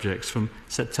new subjects from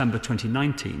September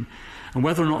 2019, and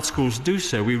whether or not schools do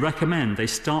so, we recommend they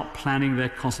start planning their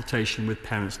consultation with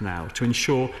parents now to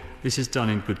ensure this is done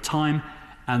in good time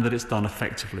and that it's done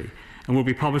effectively. And we'll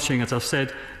be publishing, as I've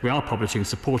said, we are publishing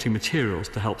supporting materials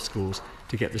to help schools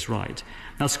to get this right.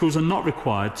 Now, schools are not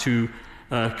required to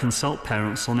consult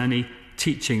parents on any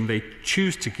teaching they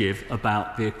choose to give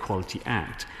about the Equality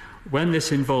Act. When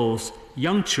this involves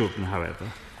young children,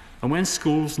 however, and when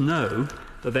schools know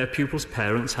that their pupils'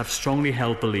 parents have strongly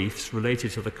held beliefs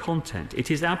related to the content, it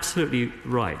is absolutely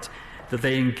right that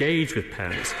they engage with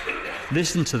parents,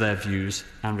 listen to their views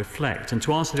and reflect. And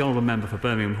to answer the Honourable Member for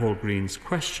Birmingham Hall Green's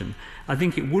question, I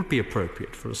think it would be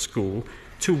appropriate for a school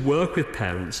to work with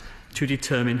parents to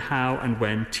determine how and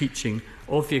when teaching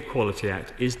of the Equality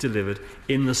Act is delivered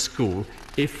in the school,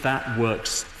 if that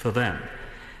works for them.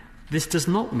 This does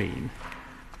not mean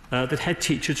that head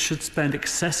teachers should spend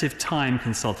excessive time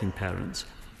consulting parents,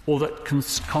 or that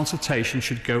consultation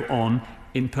should go on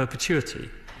in perpetuity.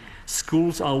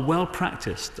 Schools are well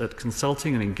practiced at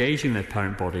consulting and engaging their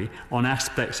parent body on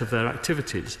aspects of their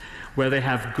activities. Where they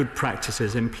have good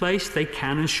practices in place, they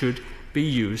can and should be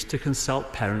used to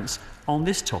consult parents on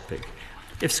this topic.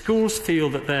 If schools feel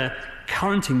that their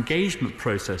current engagement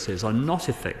processes are not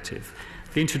effective,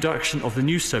 the introduction of the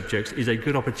new subjects is a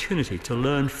good opportunity to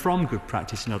learn from good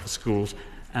practice in other schools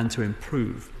and to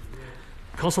improve.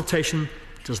 Consultation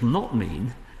does not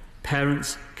mean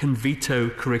parents can veto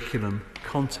curriculum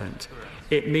content.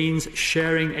 It means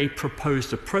sharing a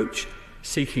proposed approach,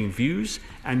 seeking views,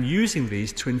 and using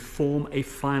these to inform a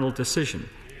final decision.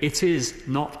 It is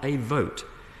not a vote.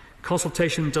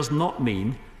 Consultation does not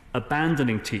mean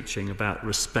abandoning teaching about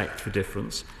respect for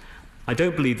difference. I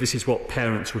don't believe this is what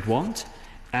parents would want,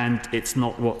 and it's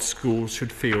not what schools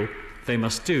should feel they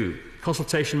must do.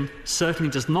 Consultation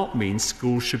certainly does not mean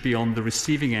schools should be on the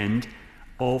receiving end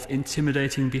of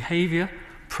intimidating behaviour,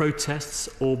 protests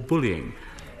or bullying.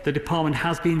 The department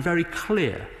has been very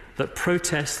clear that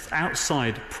protests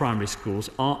outside primary schools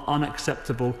are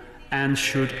unacceptable and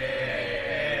should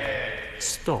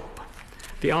stop.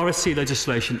 The RSE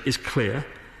legislation is clear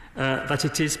that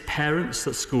it is parents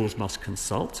that schools must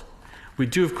consult. We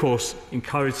do, of course,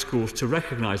 encourage schools to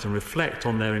recognise and reflect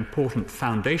on their important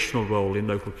foundational role in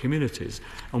local communities,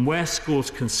 and where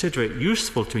schools consider it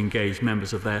useful to engage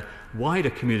members of their wider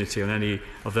community on any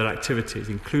of their activities,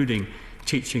 including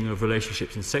teaching of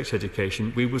relationships and sex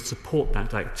education, we would support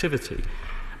that activity.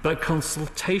 But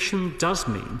consultation does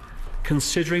mean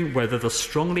considering whether the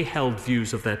strongly held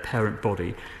views of their parent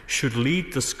body should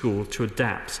lead the school to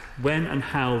adapt when and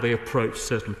how they approach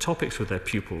certain topics with their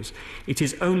pupils. It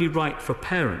is only right for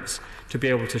parents to be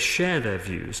able to share their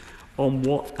views on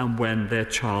what and when their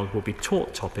child will be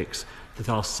taught topics that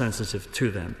are sensitive to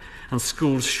them. And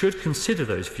schools should consider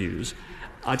those views.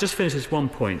 I just finished this one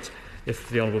point, if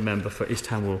the Honourable Member for East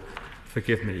Ham will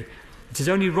forgive me. It is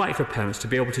only right for parents to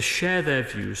be able to share their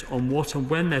views on what and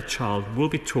when their child will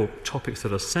be taught topics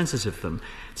that are sensitive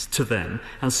to them,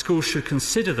 and schools should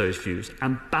consider those views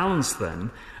and balance them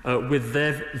with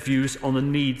their views on the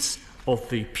needs of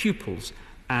the pupils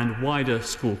and wider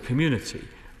school community.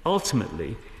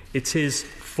 Ultimately, it is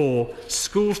for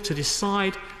schools to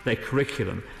decide their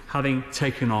curriculum, having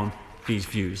taken on these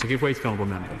views. I give way to the Honourable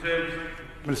Member.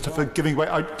 Minister, for giving way.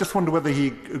 I just wonder whether he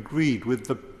agreed with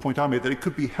the point I made, that it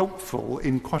could be helpful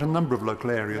in quite a number of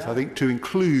local areas, I think, to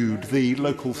include the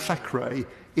local SACRE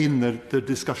in the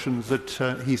discussions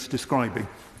that he's describing.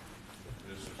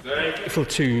 Grateful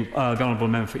to the Honourable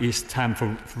Member for East Ham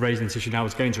for raising this issue. Now I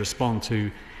was going to respond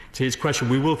to his question.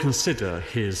 We will consider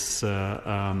his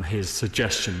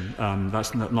suggestion.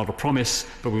 That's not a promise,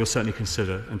 but we will certainly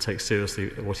consider and take seriously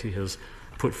what he has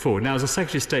put forward. Now, as the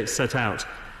Secretary of State set out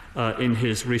in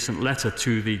his recent letter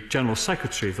to the General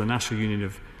Secretary of the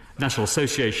National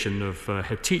Association of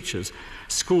Head Teachers,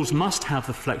 schools must have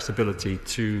the flexibility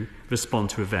to respond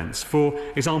to events. For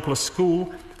example, a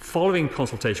school, following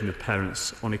consultation with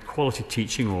parents on equality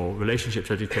teaching or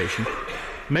relationships education,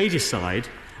 may decide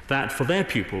that for their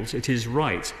pupils it is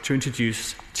right to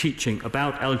introduce teaching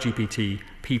about LGBT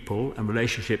people and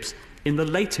relationships in the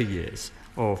later years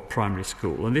of primary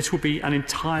school. And this will be an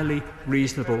entirely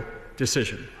reasonable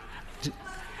decision.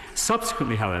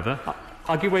 Subsequently, however,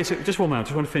 I'll give way to just one moment, I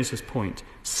just want to finish this point.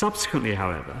 Subsequently,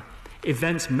 however,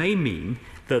 events may mean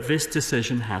that this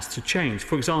decision has to change.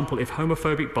 For example, if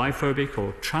homophobic, biphobic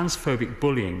or transphobic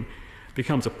bullying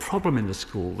becomes a problem in the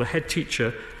school, the head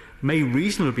teacher may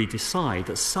reasonably decide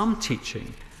that some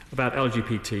teaching about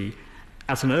LGBT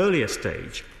at an earlier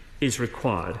stage is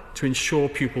required to ensure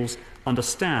pupils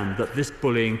understand that this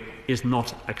bullying is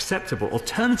not acceptable.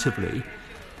 Alternatively,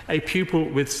 a pupil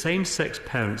with same-sex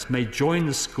parents may join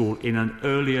the school in an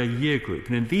earlier year group,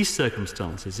 and in these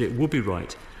circumstances it would be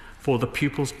right for the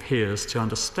pupil's peers to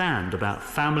understand about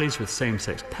families with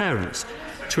same-sex parents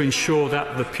to ensure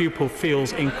that the pupil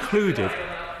feels included.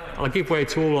 I'll give way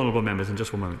to all honourable members in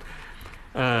just one moment.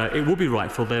 It would be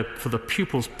right for the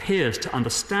pupil's peers to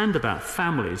understand about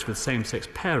families with same-sex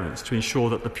parents to ensure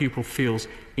that the pupil feels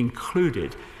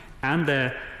included and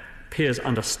their peers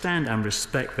understand and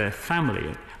respect their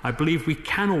family. I believe we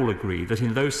can all agree that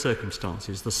in those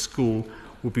circumstances the school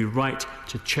would be right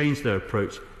to change their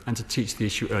approach and to teach the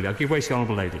issue early. I'll give way to the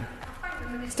Honourable Lady.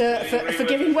 Minister, for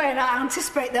giving way, and I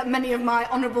anticipate that many of my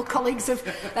honourable colleagues have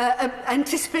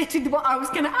anticipated what I was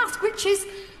going to ask, which is,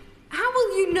 how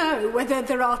will you know whether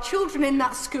there are children in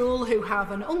that school who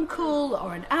have an uncle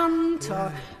or an aunt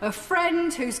or a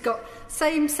friend who's got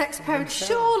same-sex parents?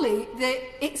 Surely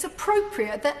it's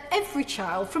appropriate that every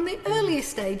child from the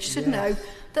earliest age should know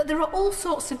that there are all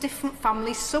sorts of different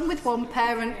families, some with one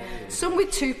parent, some with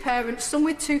two parents, some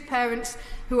with two parents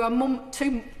who are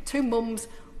two mums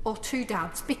or two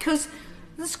dads, because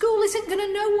the school isn't going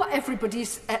to know what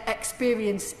everybody's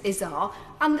experiences are,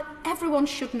 and everyone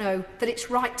should know that it's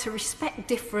right to respect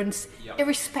difference,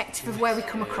 irrespective of where we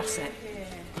come across it.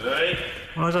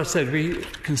 Well, as I said, we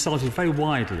consulted very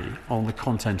widely on the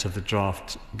content of the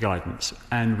draft guidance,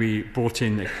 and we brought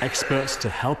in experts to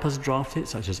help us draft it,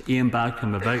 such as Ian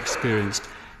Bowcombe, a very experienced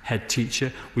head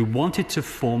teacher. We wanted to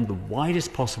form the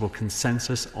widest possible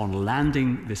consensus on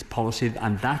landing this policy,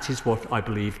 and that is what I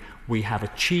believe we have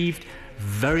achieved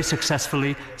very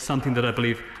successfully, something that I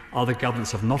believe other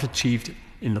governments have not achieved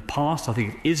in the past. I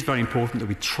think it is very important that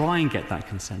we try and get that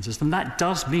consensus, and that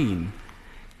does mean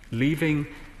leaving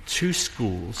to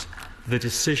schools the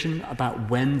decision about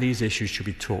when these issues should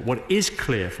be taught. What is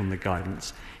clear from the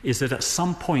guidance is that at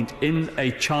some point in a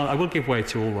child... I will give way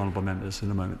to all honourable members in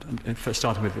a moment,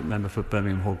 starting with the member for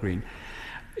Birmingham Hall Green.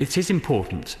 It is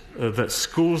important that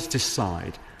schools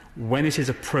decide when it is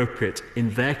appropriate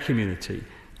in their community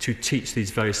to teach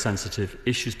these very sensitive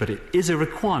issues, but it is a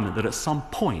requirement that at some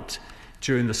point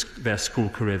during their school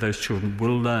career, those children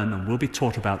will learn and will be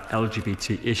taught about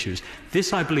LGBT issues.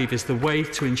 This, I believe, is the way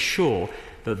to ensure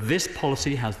that this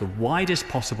policy has the widest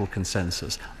possible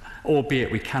consensus,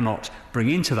 albeit we cannot bring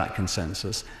into that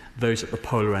consensus those at the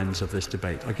polar ends of this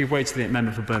debate. I give way to the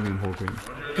member for Birmingham Hall Green.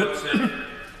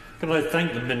 Can I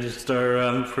thank the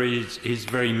Minister for his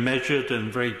very measured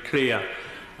and very clear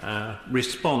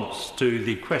response to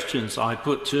the questions I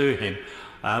put to him.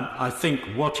 I think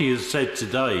what he has said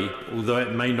today, although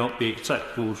it may not be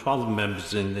acceptable to other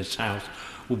members in this House,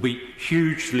 will be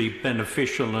hugely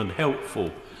beneficial and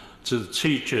helpful to the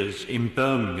teachers in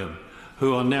Birmingham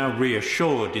who are now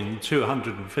reassured in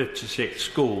 256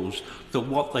 schools that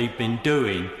what they've been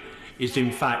doing is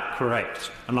in fact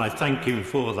correct. And I thank him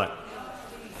for that.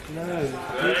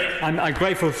 I'm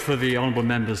grateful for the honourable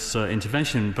member's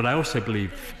intervention, but I also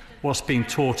believe what's being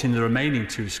taught in the remaining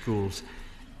two schools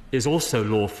is also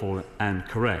lawful and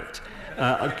correct.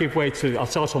 I'll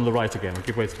start on the right again. I'll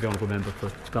give way to the honourable member for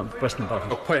Western Buckingham.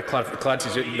 Well, quite a clarity,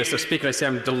 Mr. Speaker. I say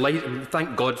I'm delighted and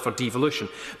thank God for devolution.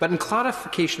 But in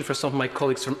clarification for some of my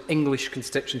colleagues from English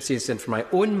constituencies and for my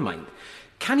own mind,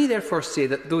 can you therefore say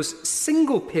that those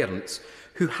single parents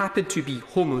who happen to be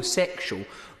homosexual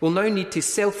will now need to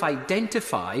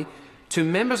self-identify to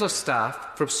members of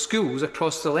staff from schools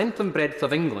across the length and breadth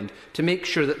of England to make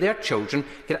sure that their children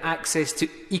get access to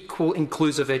equal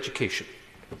inclusive education?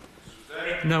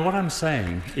 No, what I'm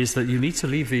saying is that you need to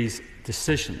leave these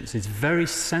decisions, these very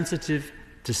sensitive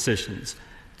decisions,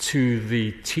 to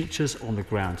the teachers on the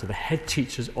ground, to the head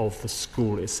teachers of the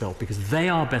school itself, because they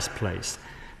are best placed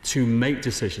to make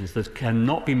decisions that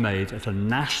cannot be made at a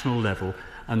national level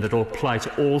and that will apply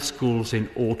to all schools in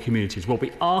all communities. What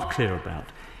we are clear about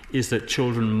is that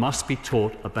children must be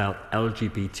taught about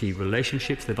LGBT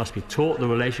relationships. They must be taught the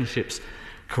relationships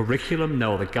curriculum.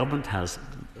 No other government has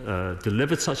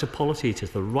delivered such a policy. It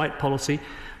is the right policy.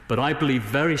 But I believe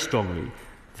very strongly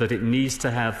that it needs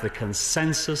to have the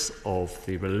consensus of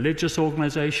the religious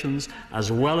organisations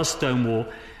as well as Stonewall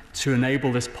to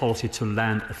enable this policy to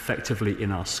land effectively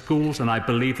in our schools. And I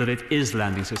believe that it is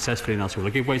landing successfully in our schools.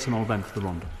 I'll give way to an old member for the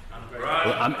Rhondda.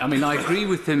 Well, I mean, I agree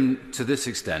with him to this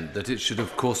extent, that it should,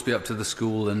 of course, be up to the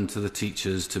school and to the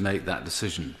teachers to make that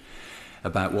decision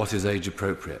about what is age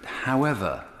appropriate.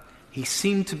 However, he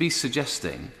seemed to be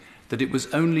suggesting that it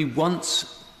was only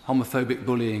once homophobic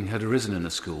bullying had arisen in a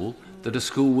school that a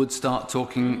school would start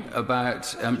talking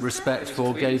about respect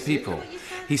for gay people.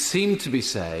 He seemed to be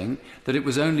saying that it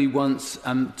was only once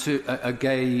a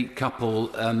gay couple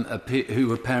who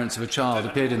were parents of a child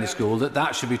appeared in the school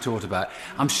that should be taught about.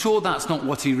 I'm sure that's not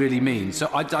what he really means, so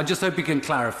I just hope he can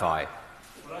clarify.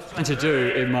 What I was trying to do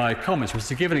in my comments was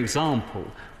to give an example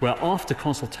where, after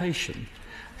consultation,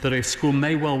 that a school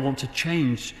may well want to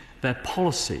change their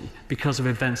policy because of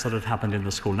events that had happened in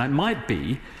the school. Now, it might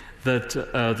be that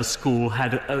the school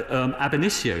had ab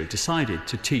initio decided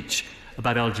to teach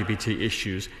about LGBT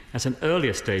issues at an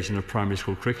earlier stage in a primary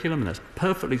school curriculum,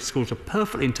 and schools are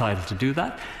perfectly entitled to do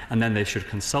that, and then they should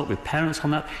consult with parents on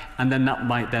that, and then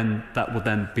that will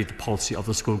then be the policy of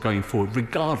the school going forward,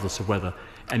 regardless of whether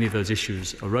any of those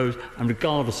issues arose, and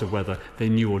regardless of whether they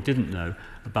knew or didn't know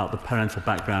about the parental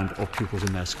background of pupils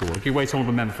in their school. I'll give way to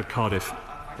Honourable Member for Cardiff.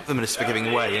 The Minister for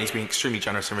giving way, and he's been extremely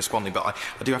generous in responding, but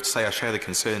I do have to say I share the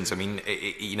concerns. I mean,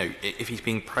 you know, if he's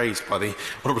being praised by the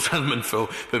honourable gentleman for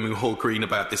Birmingham Hall Green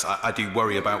about this, I do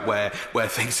worry about where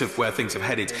things have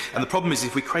headed. And the problem is,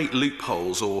 if we create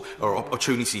loopholes or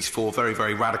opportunities for very,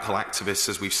 very radical activists,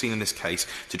 as we've seen in this case,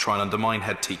 to try and undermine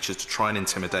head teachers, to try and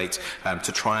intimidate,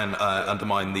 to try and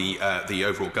undermine the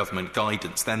overall government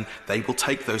guidance, then they will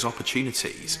take those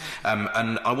opportunities.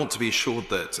 And I want to be assured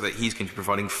that he's going to be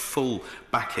providing full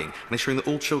backing and ensuring that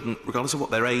all children, regardless of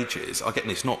what their age is, are getting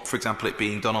this, not, for example, it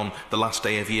being done on the last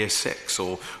day of Year 6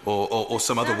 or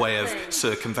some other way of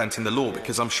circumventing the law,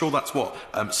 because I'm sure that's what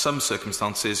some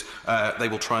circumstances they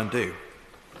will try and do.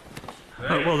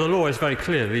 Well, the law is very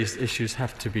clear. These issues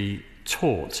have to be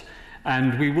taught,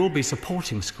 and we will be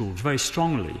supporting schools very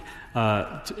strongly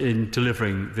in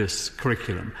delivering this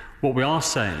curriculum. What we are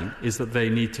saying is that they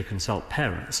need to consult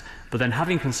parents, but then,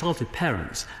 having consulted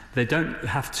parents, they don't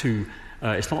have to.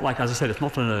 It's not like, as I said, it's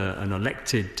not an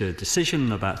elected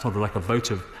decision about, it's not like a vote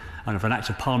of an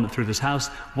act of Parliament through this House.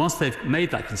 Once they've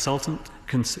made that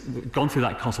gone through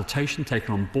that consultation,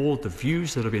 taken on board the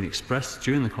views that have been expressed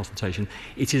during the consultation,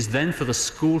 it is then for the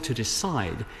school to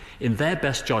decide, in their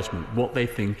best judgment, what they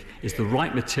think is the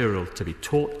right material to be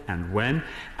taught and when,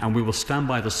 and we will stand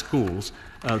by the schools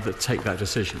that take that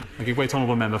decision. I give way to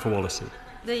Honourable Member for Wallasey.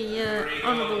 The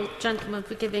honourable gentleman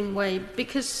for giving way,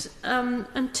 because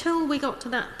until we got to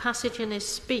that passage in his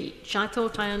speech, I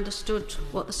thought I understood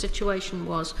what the situation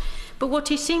was. But what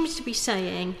he seems to be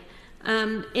saying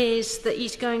is that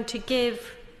he's going to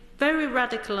give very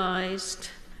radicalised,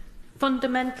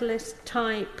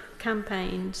 fundamentalist-type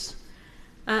campaigns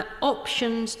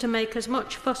options to make as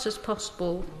much fuss as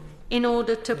possible in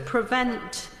order to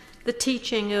prevent the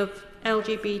teaching of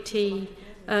LGBT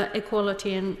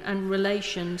equality and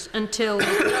relations until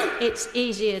it's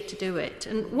easier to do it.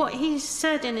 And what he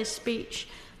said in his speech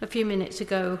a few minutes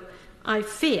ago, I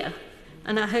fear,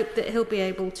 and I hope that he'll be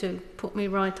able to put me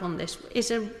right on this,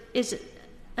 is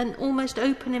an almost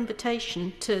open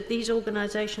invitation to these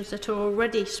organisations that are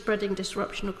already spreading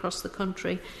disruption across the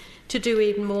country to do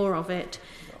even more of it.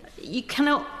 You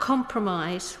cannot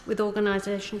compromise with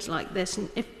organisations like this, and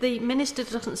if the Minister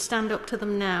doesn't stand up to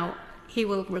them now, he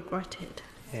will regret it.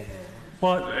 Yeah.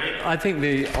 Well, I think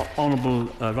the Right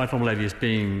Honourable Lady is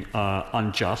being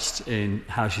unjust in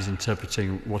how she's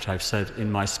interpreting what I've said in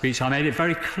my speech. I made it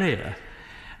very clear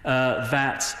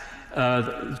that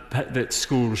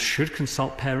schools should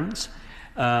consult parents.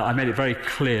 I made it very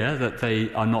clear that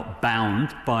they are not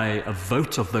bound by a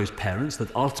vote of those parents,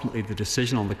 that ultimately the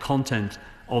decision on the content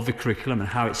of the curriculum and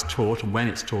how it's taught and when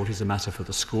it's taught is a matter for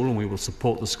the school, and we will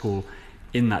support the school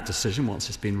in that decision once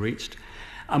it's been reached.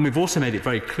 And we've also made it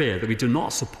very clear that we do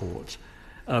not support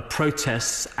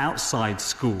protests outside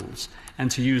schools, and,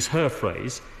 to use her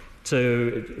phrase,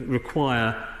 to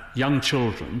require young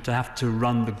children to have to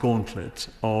run the gauntlet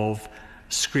of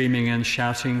screaming and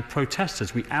shouting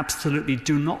protesters. We absolutely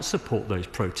do not support those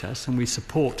protests, and we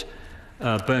support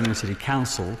Birmingham City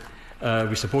Council.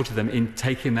 We supported them in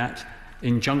taking that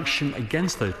injunction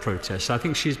against those protests. So I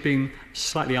think she's being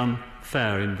slightly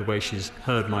fair in the way she's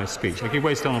heard my speech. I give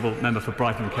way to the Honourable Member for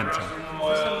Brighton and Kempton.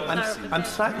 I'm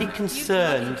slightly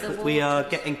concerned that we are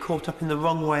getting caught up in the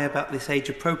wrong way about this age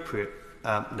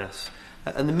appropriateness.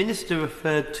 And the Minister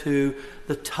referred to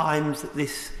the times that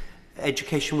this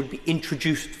education would be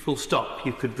introduced full stop.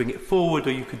 You could bring it forward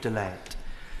or you could delay it.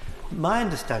 My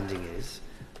understanding is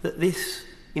that this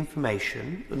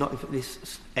information,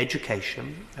 this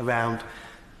education around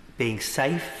being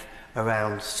safe,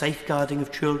 around safeguarding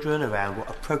of children, around what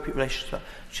appropriate relationships are,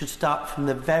 should start from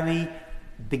the very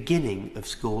beginning of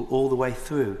school all the way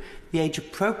through. The age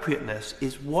appropriateness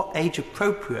is what age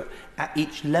appropriate at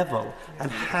each level and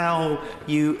how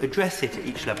you address it at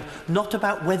each level, not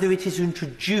about whether it is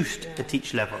introduced at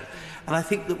each level. And I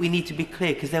think that we need to be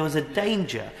clear, because there was a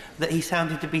danger that he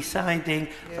sounded to be siding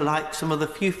like some of the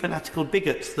few fanatical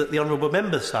bigots that the honourable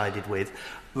member sided with,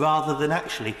 rather than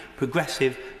actually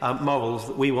progressive morals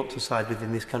that we want to side with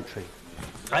in this country.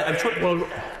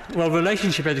 Well,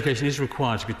 relationship education is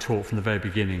required to be taught from the very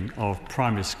beginning of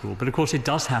primary school, but of course it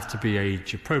does have to be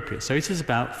age appropriate. So it is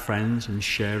about friends and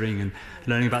sharing and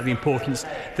learning about the importance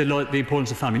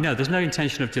of family. No, there's no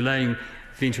intention of delaying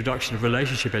the introduction of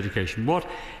relationship education. What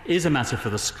is a matter for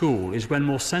the school is when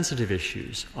more sensitive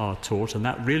issues are taught, and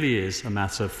that really is a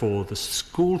matter for the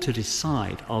school to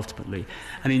decide ultimately.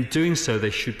 And in doing so, they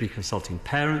should be consulting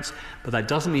parents, but that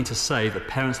doesn't mean to say that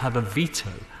parents have a veto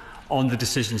on the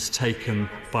decisions taken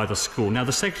by the school. Now,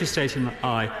 the Secretary of State and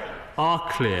I are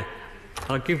clear.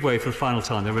 I'll give way for the final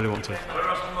time. They really want to.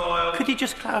 Could you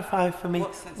just clarify for me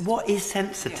what is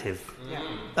sensitive?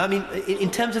 I mean,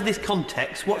 in terms of this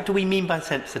context, what do we mean by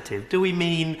sensitive? Do we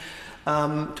mean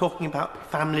talking about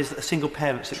families that are single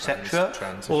parents, etc.?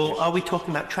 Or are we talking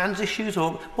about trans issues?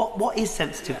 Or what is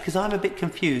sensitive? Because I'm a bit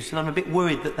confused and I'm a bit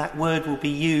worried that that word will be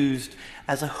used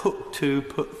as a hook to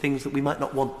put things that we might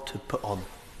not want to put on.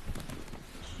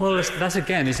 Well, that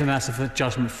again is a matter of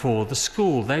judgment for the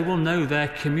school. They will know their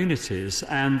communities,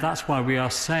 and that's why we are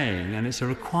saying, and it's a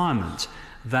requirement,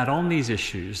 that on these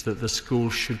issues that the school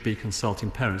should be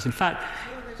consulting parents. In fact,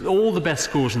 all the best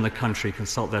schools in the country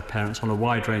consult their parents on a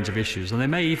wide range of issues, and they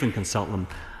may even consult them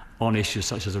on issues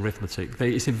such as arithmetic.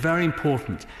 It's very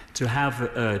important to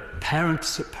have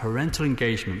parental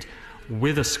engagement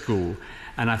with a school.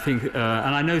 And I think, and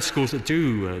I know schools that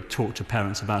do talk to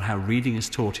parents about how reading is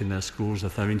taught in their schools.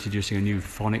 If they're introducing a new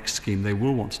phonics scheme, they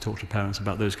will want to talk to parents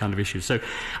about those kind of issues. So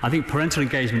I think parental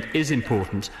engagement is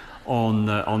important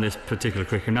on this particular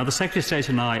curriculum. Now, the Secretary of State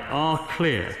and I are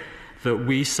clear that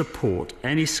we support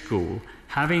any school,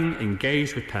 having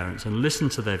engaged with parents and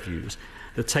listened to their views,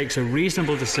 that takes a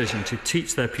reasonable decision to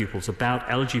teach their pupils about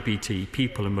LGBT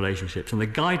people and relationships. And the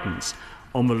guidance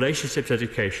on relationships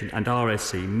education and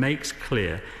RSE makes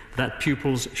clear that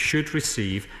pupils should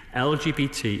receive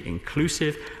LGBT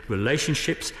inclusive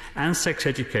relationships and sex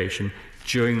education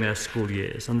during their school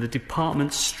years. And the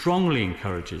department strongly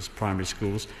encourages primary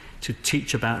schools to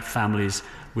teach about families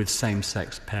with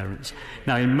same-sex parents.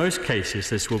 Now, in most cases,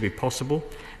 this will be possible,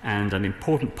 and an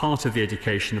important part of the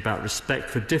education about respect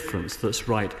for difference that's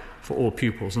right for all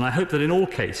pupils. And I hope that in all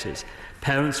cases,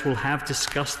 parents will have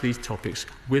discussed these topics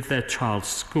with their child's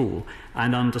school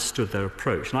and understood their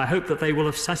approach. And I hope that they will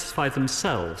have satisfied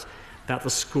themselves that the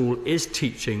school is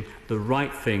teaching the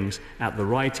right things at the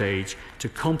right age to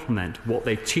complement what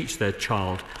they teach their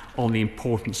child on the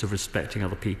importance of respecting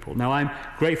other people. Now, I'm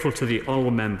grateful to the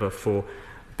Honourable Member for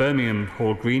Birmingham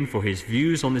Hall Green for his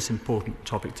views on this important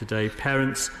topic today.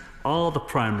 Parents are the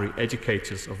primary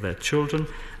educators of their children,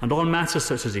 and on matters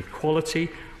such as equality,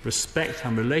 respect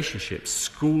and relationships,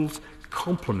 schools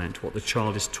complement what the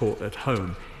child is taught at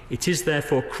home. It is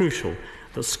therefore crucial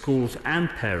that schools and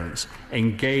parents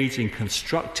engage in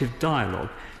constructive dialogue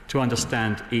to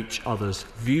understand each other's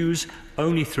views.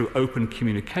 Only through open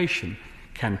communication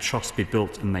can trust be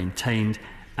built and maintained,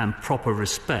 and proper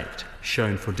respect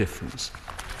shown for difference.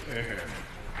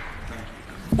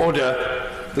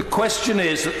 Order. The question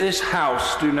is that this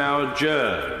House do now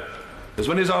adjourn. As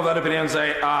when is of that opinion,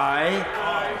 say aye.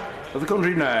 Aye. Of the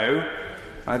contrary, no.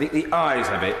 I think the ayes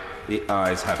have it. The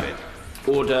ayes have it.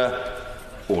 Order.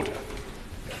 Order.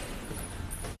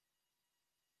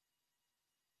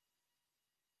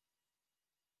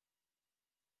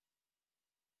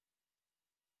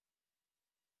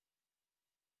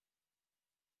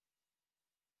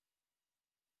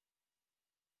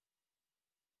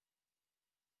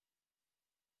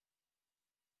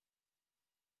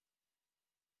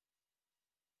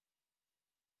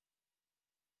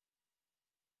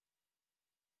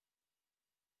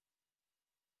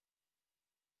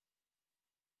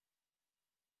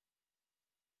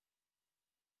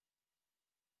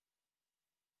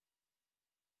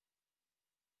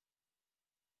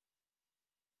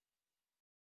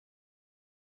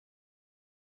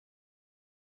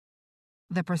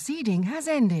 The proceeding has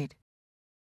ended.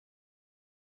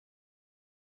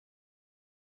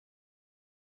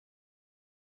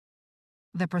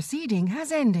 The proceeding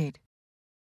has ended.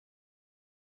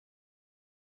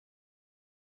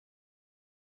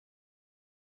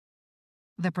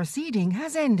 The proceeding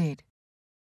has ended.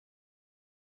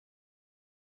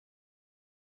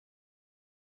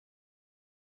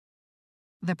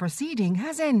 The proceeding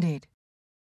has ended.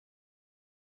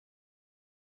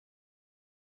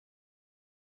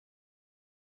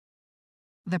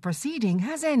 The proceeding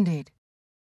has ended.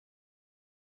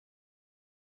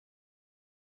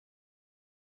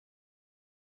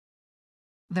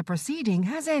 The proceeding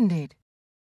has ended.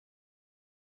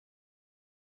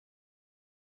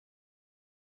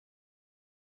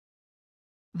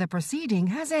 The proceeding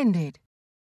has ended.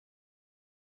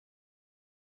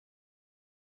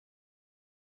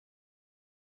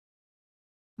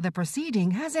 The proceeding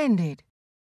has ended.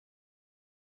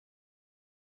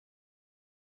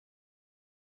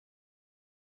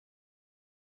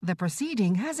 The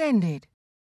proceeding has ended.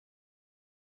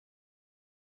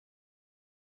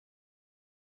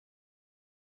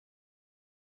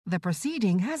 The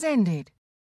proceeding has ended.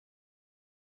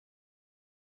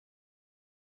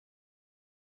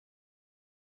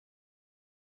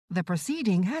 The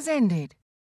proceeding has ended.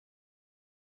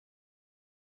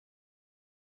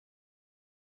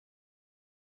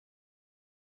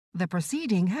 The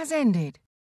proceeding has ended.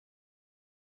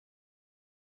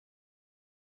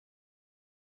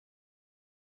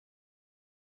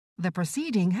 The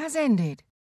proceeding has ended.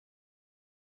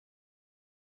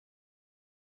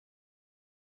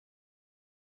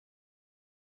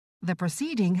 The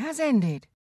proceeding has ended.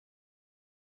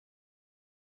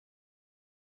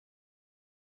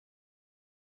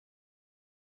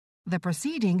 The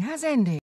proceeding has ended.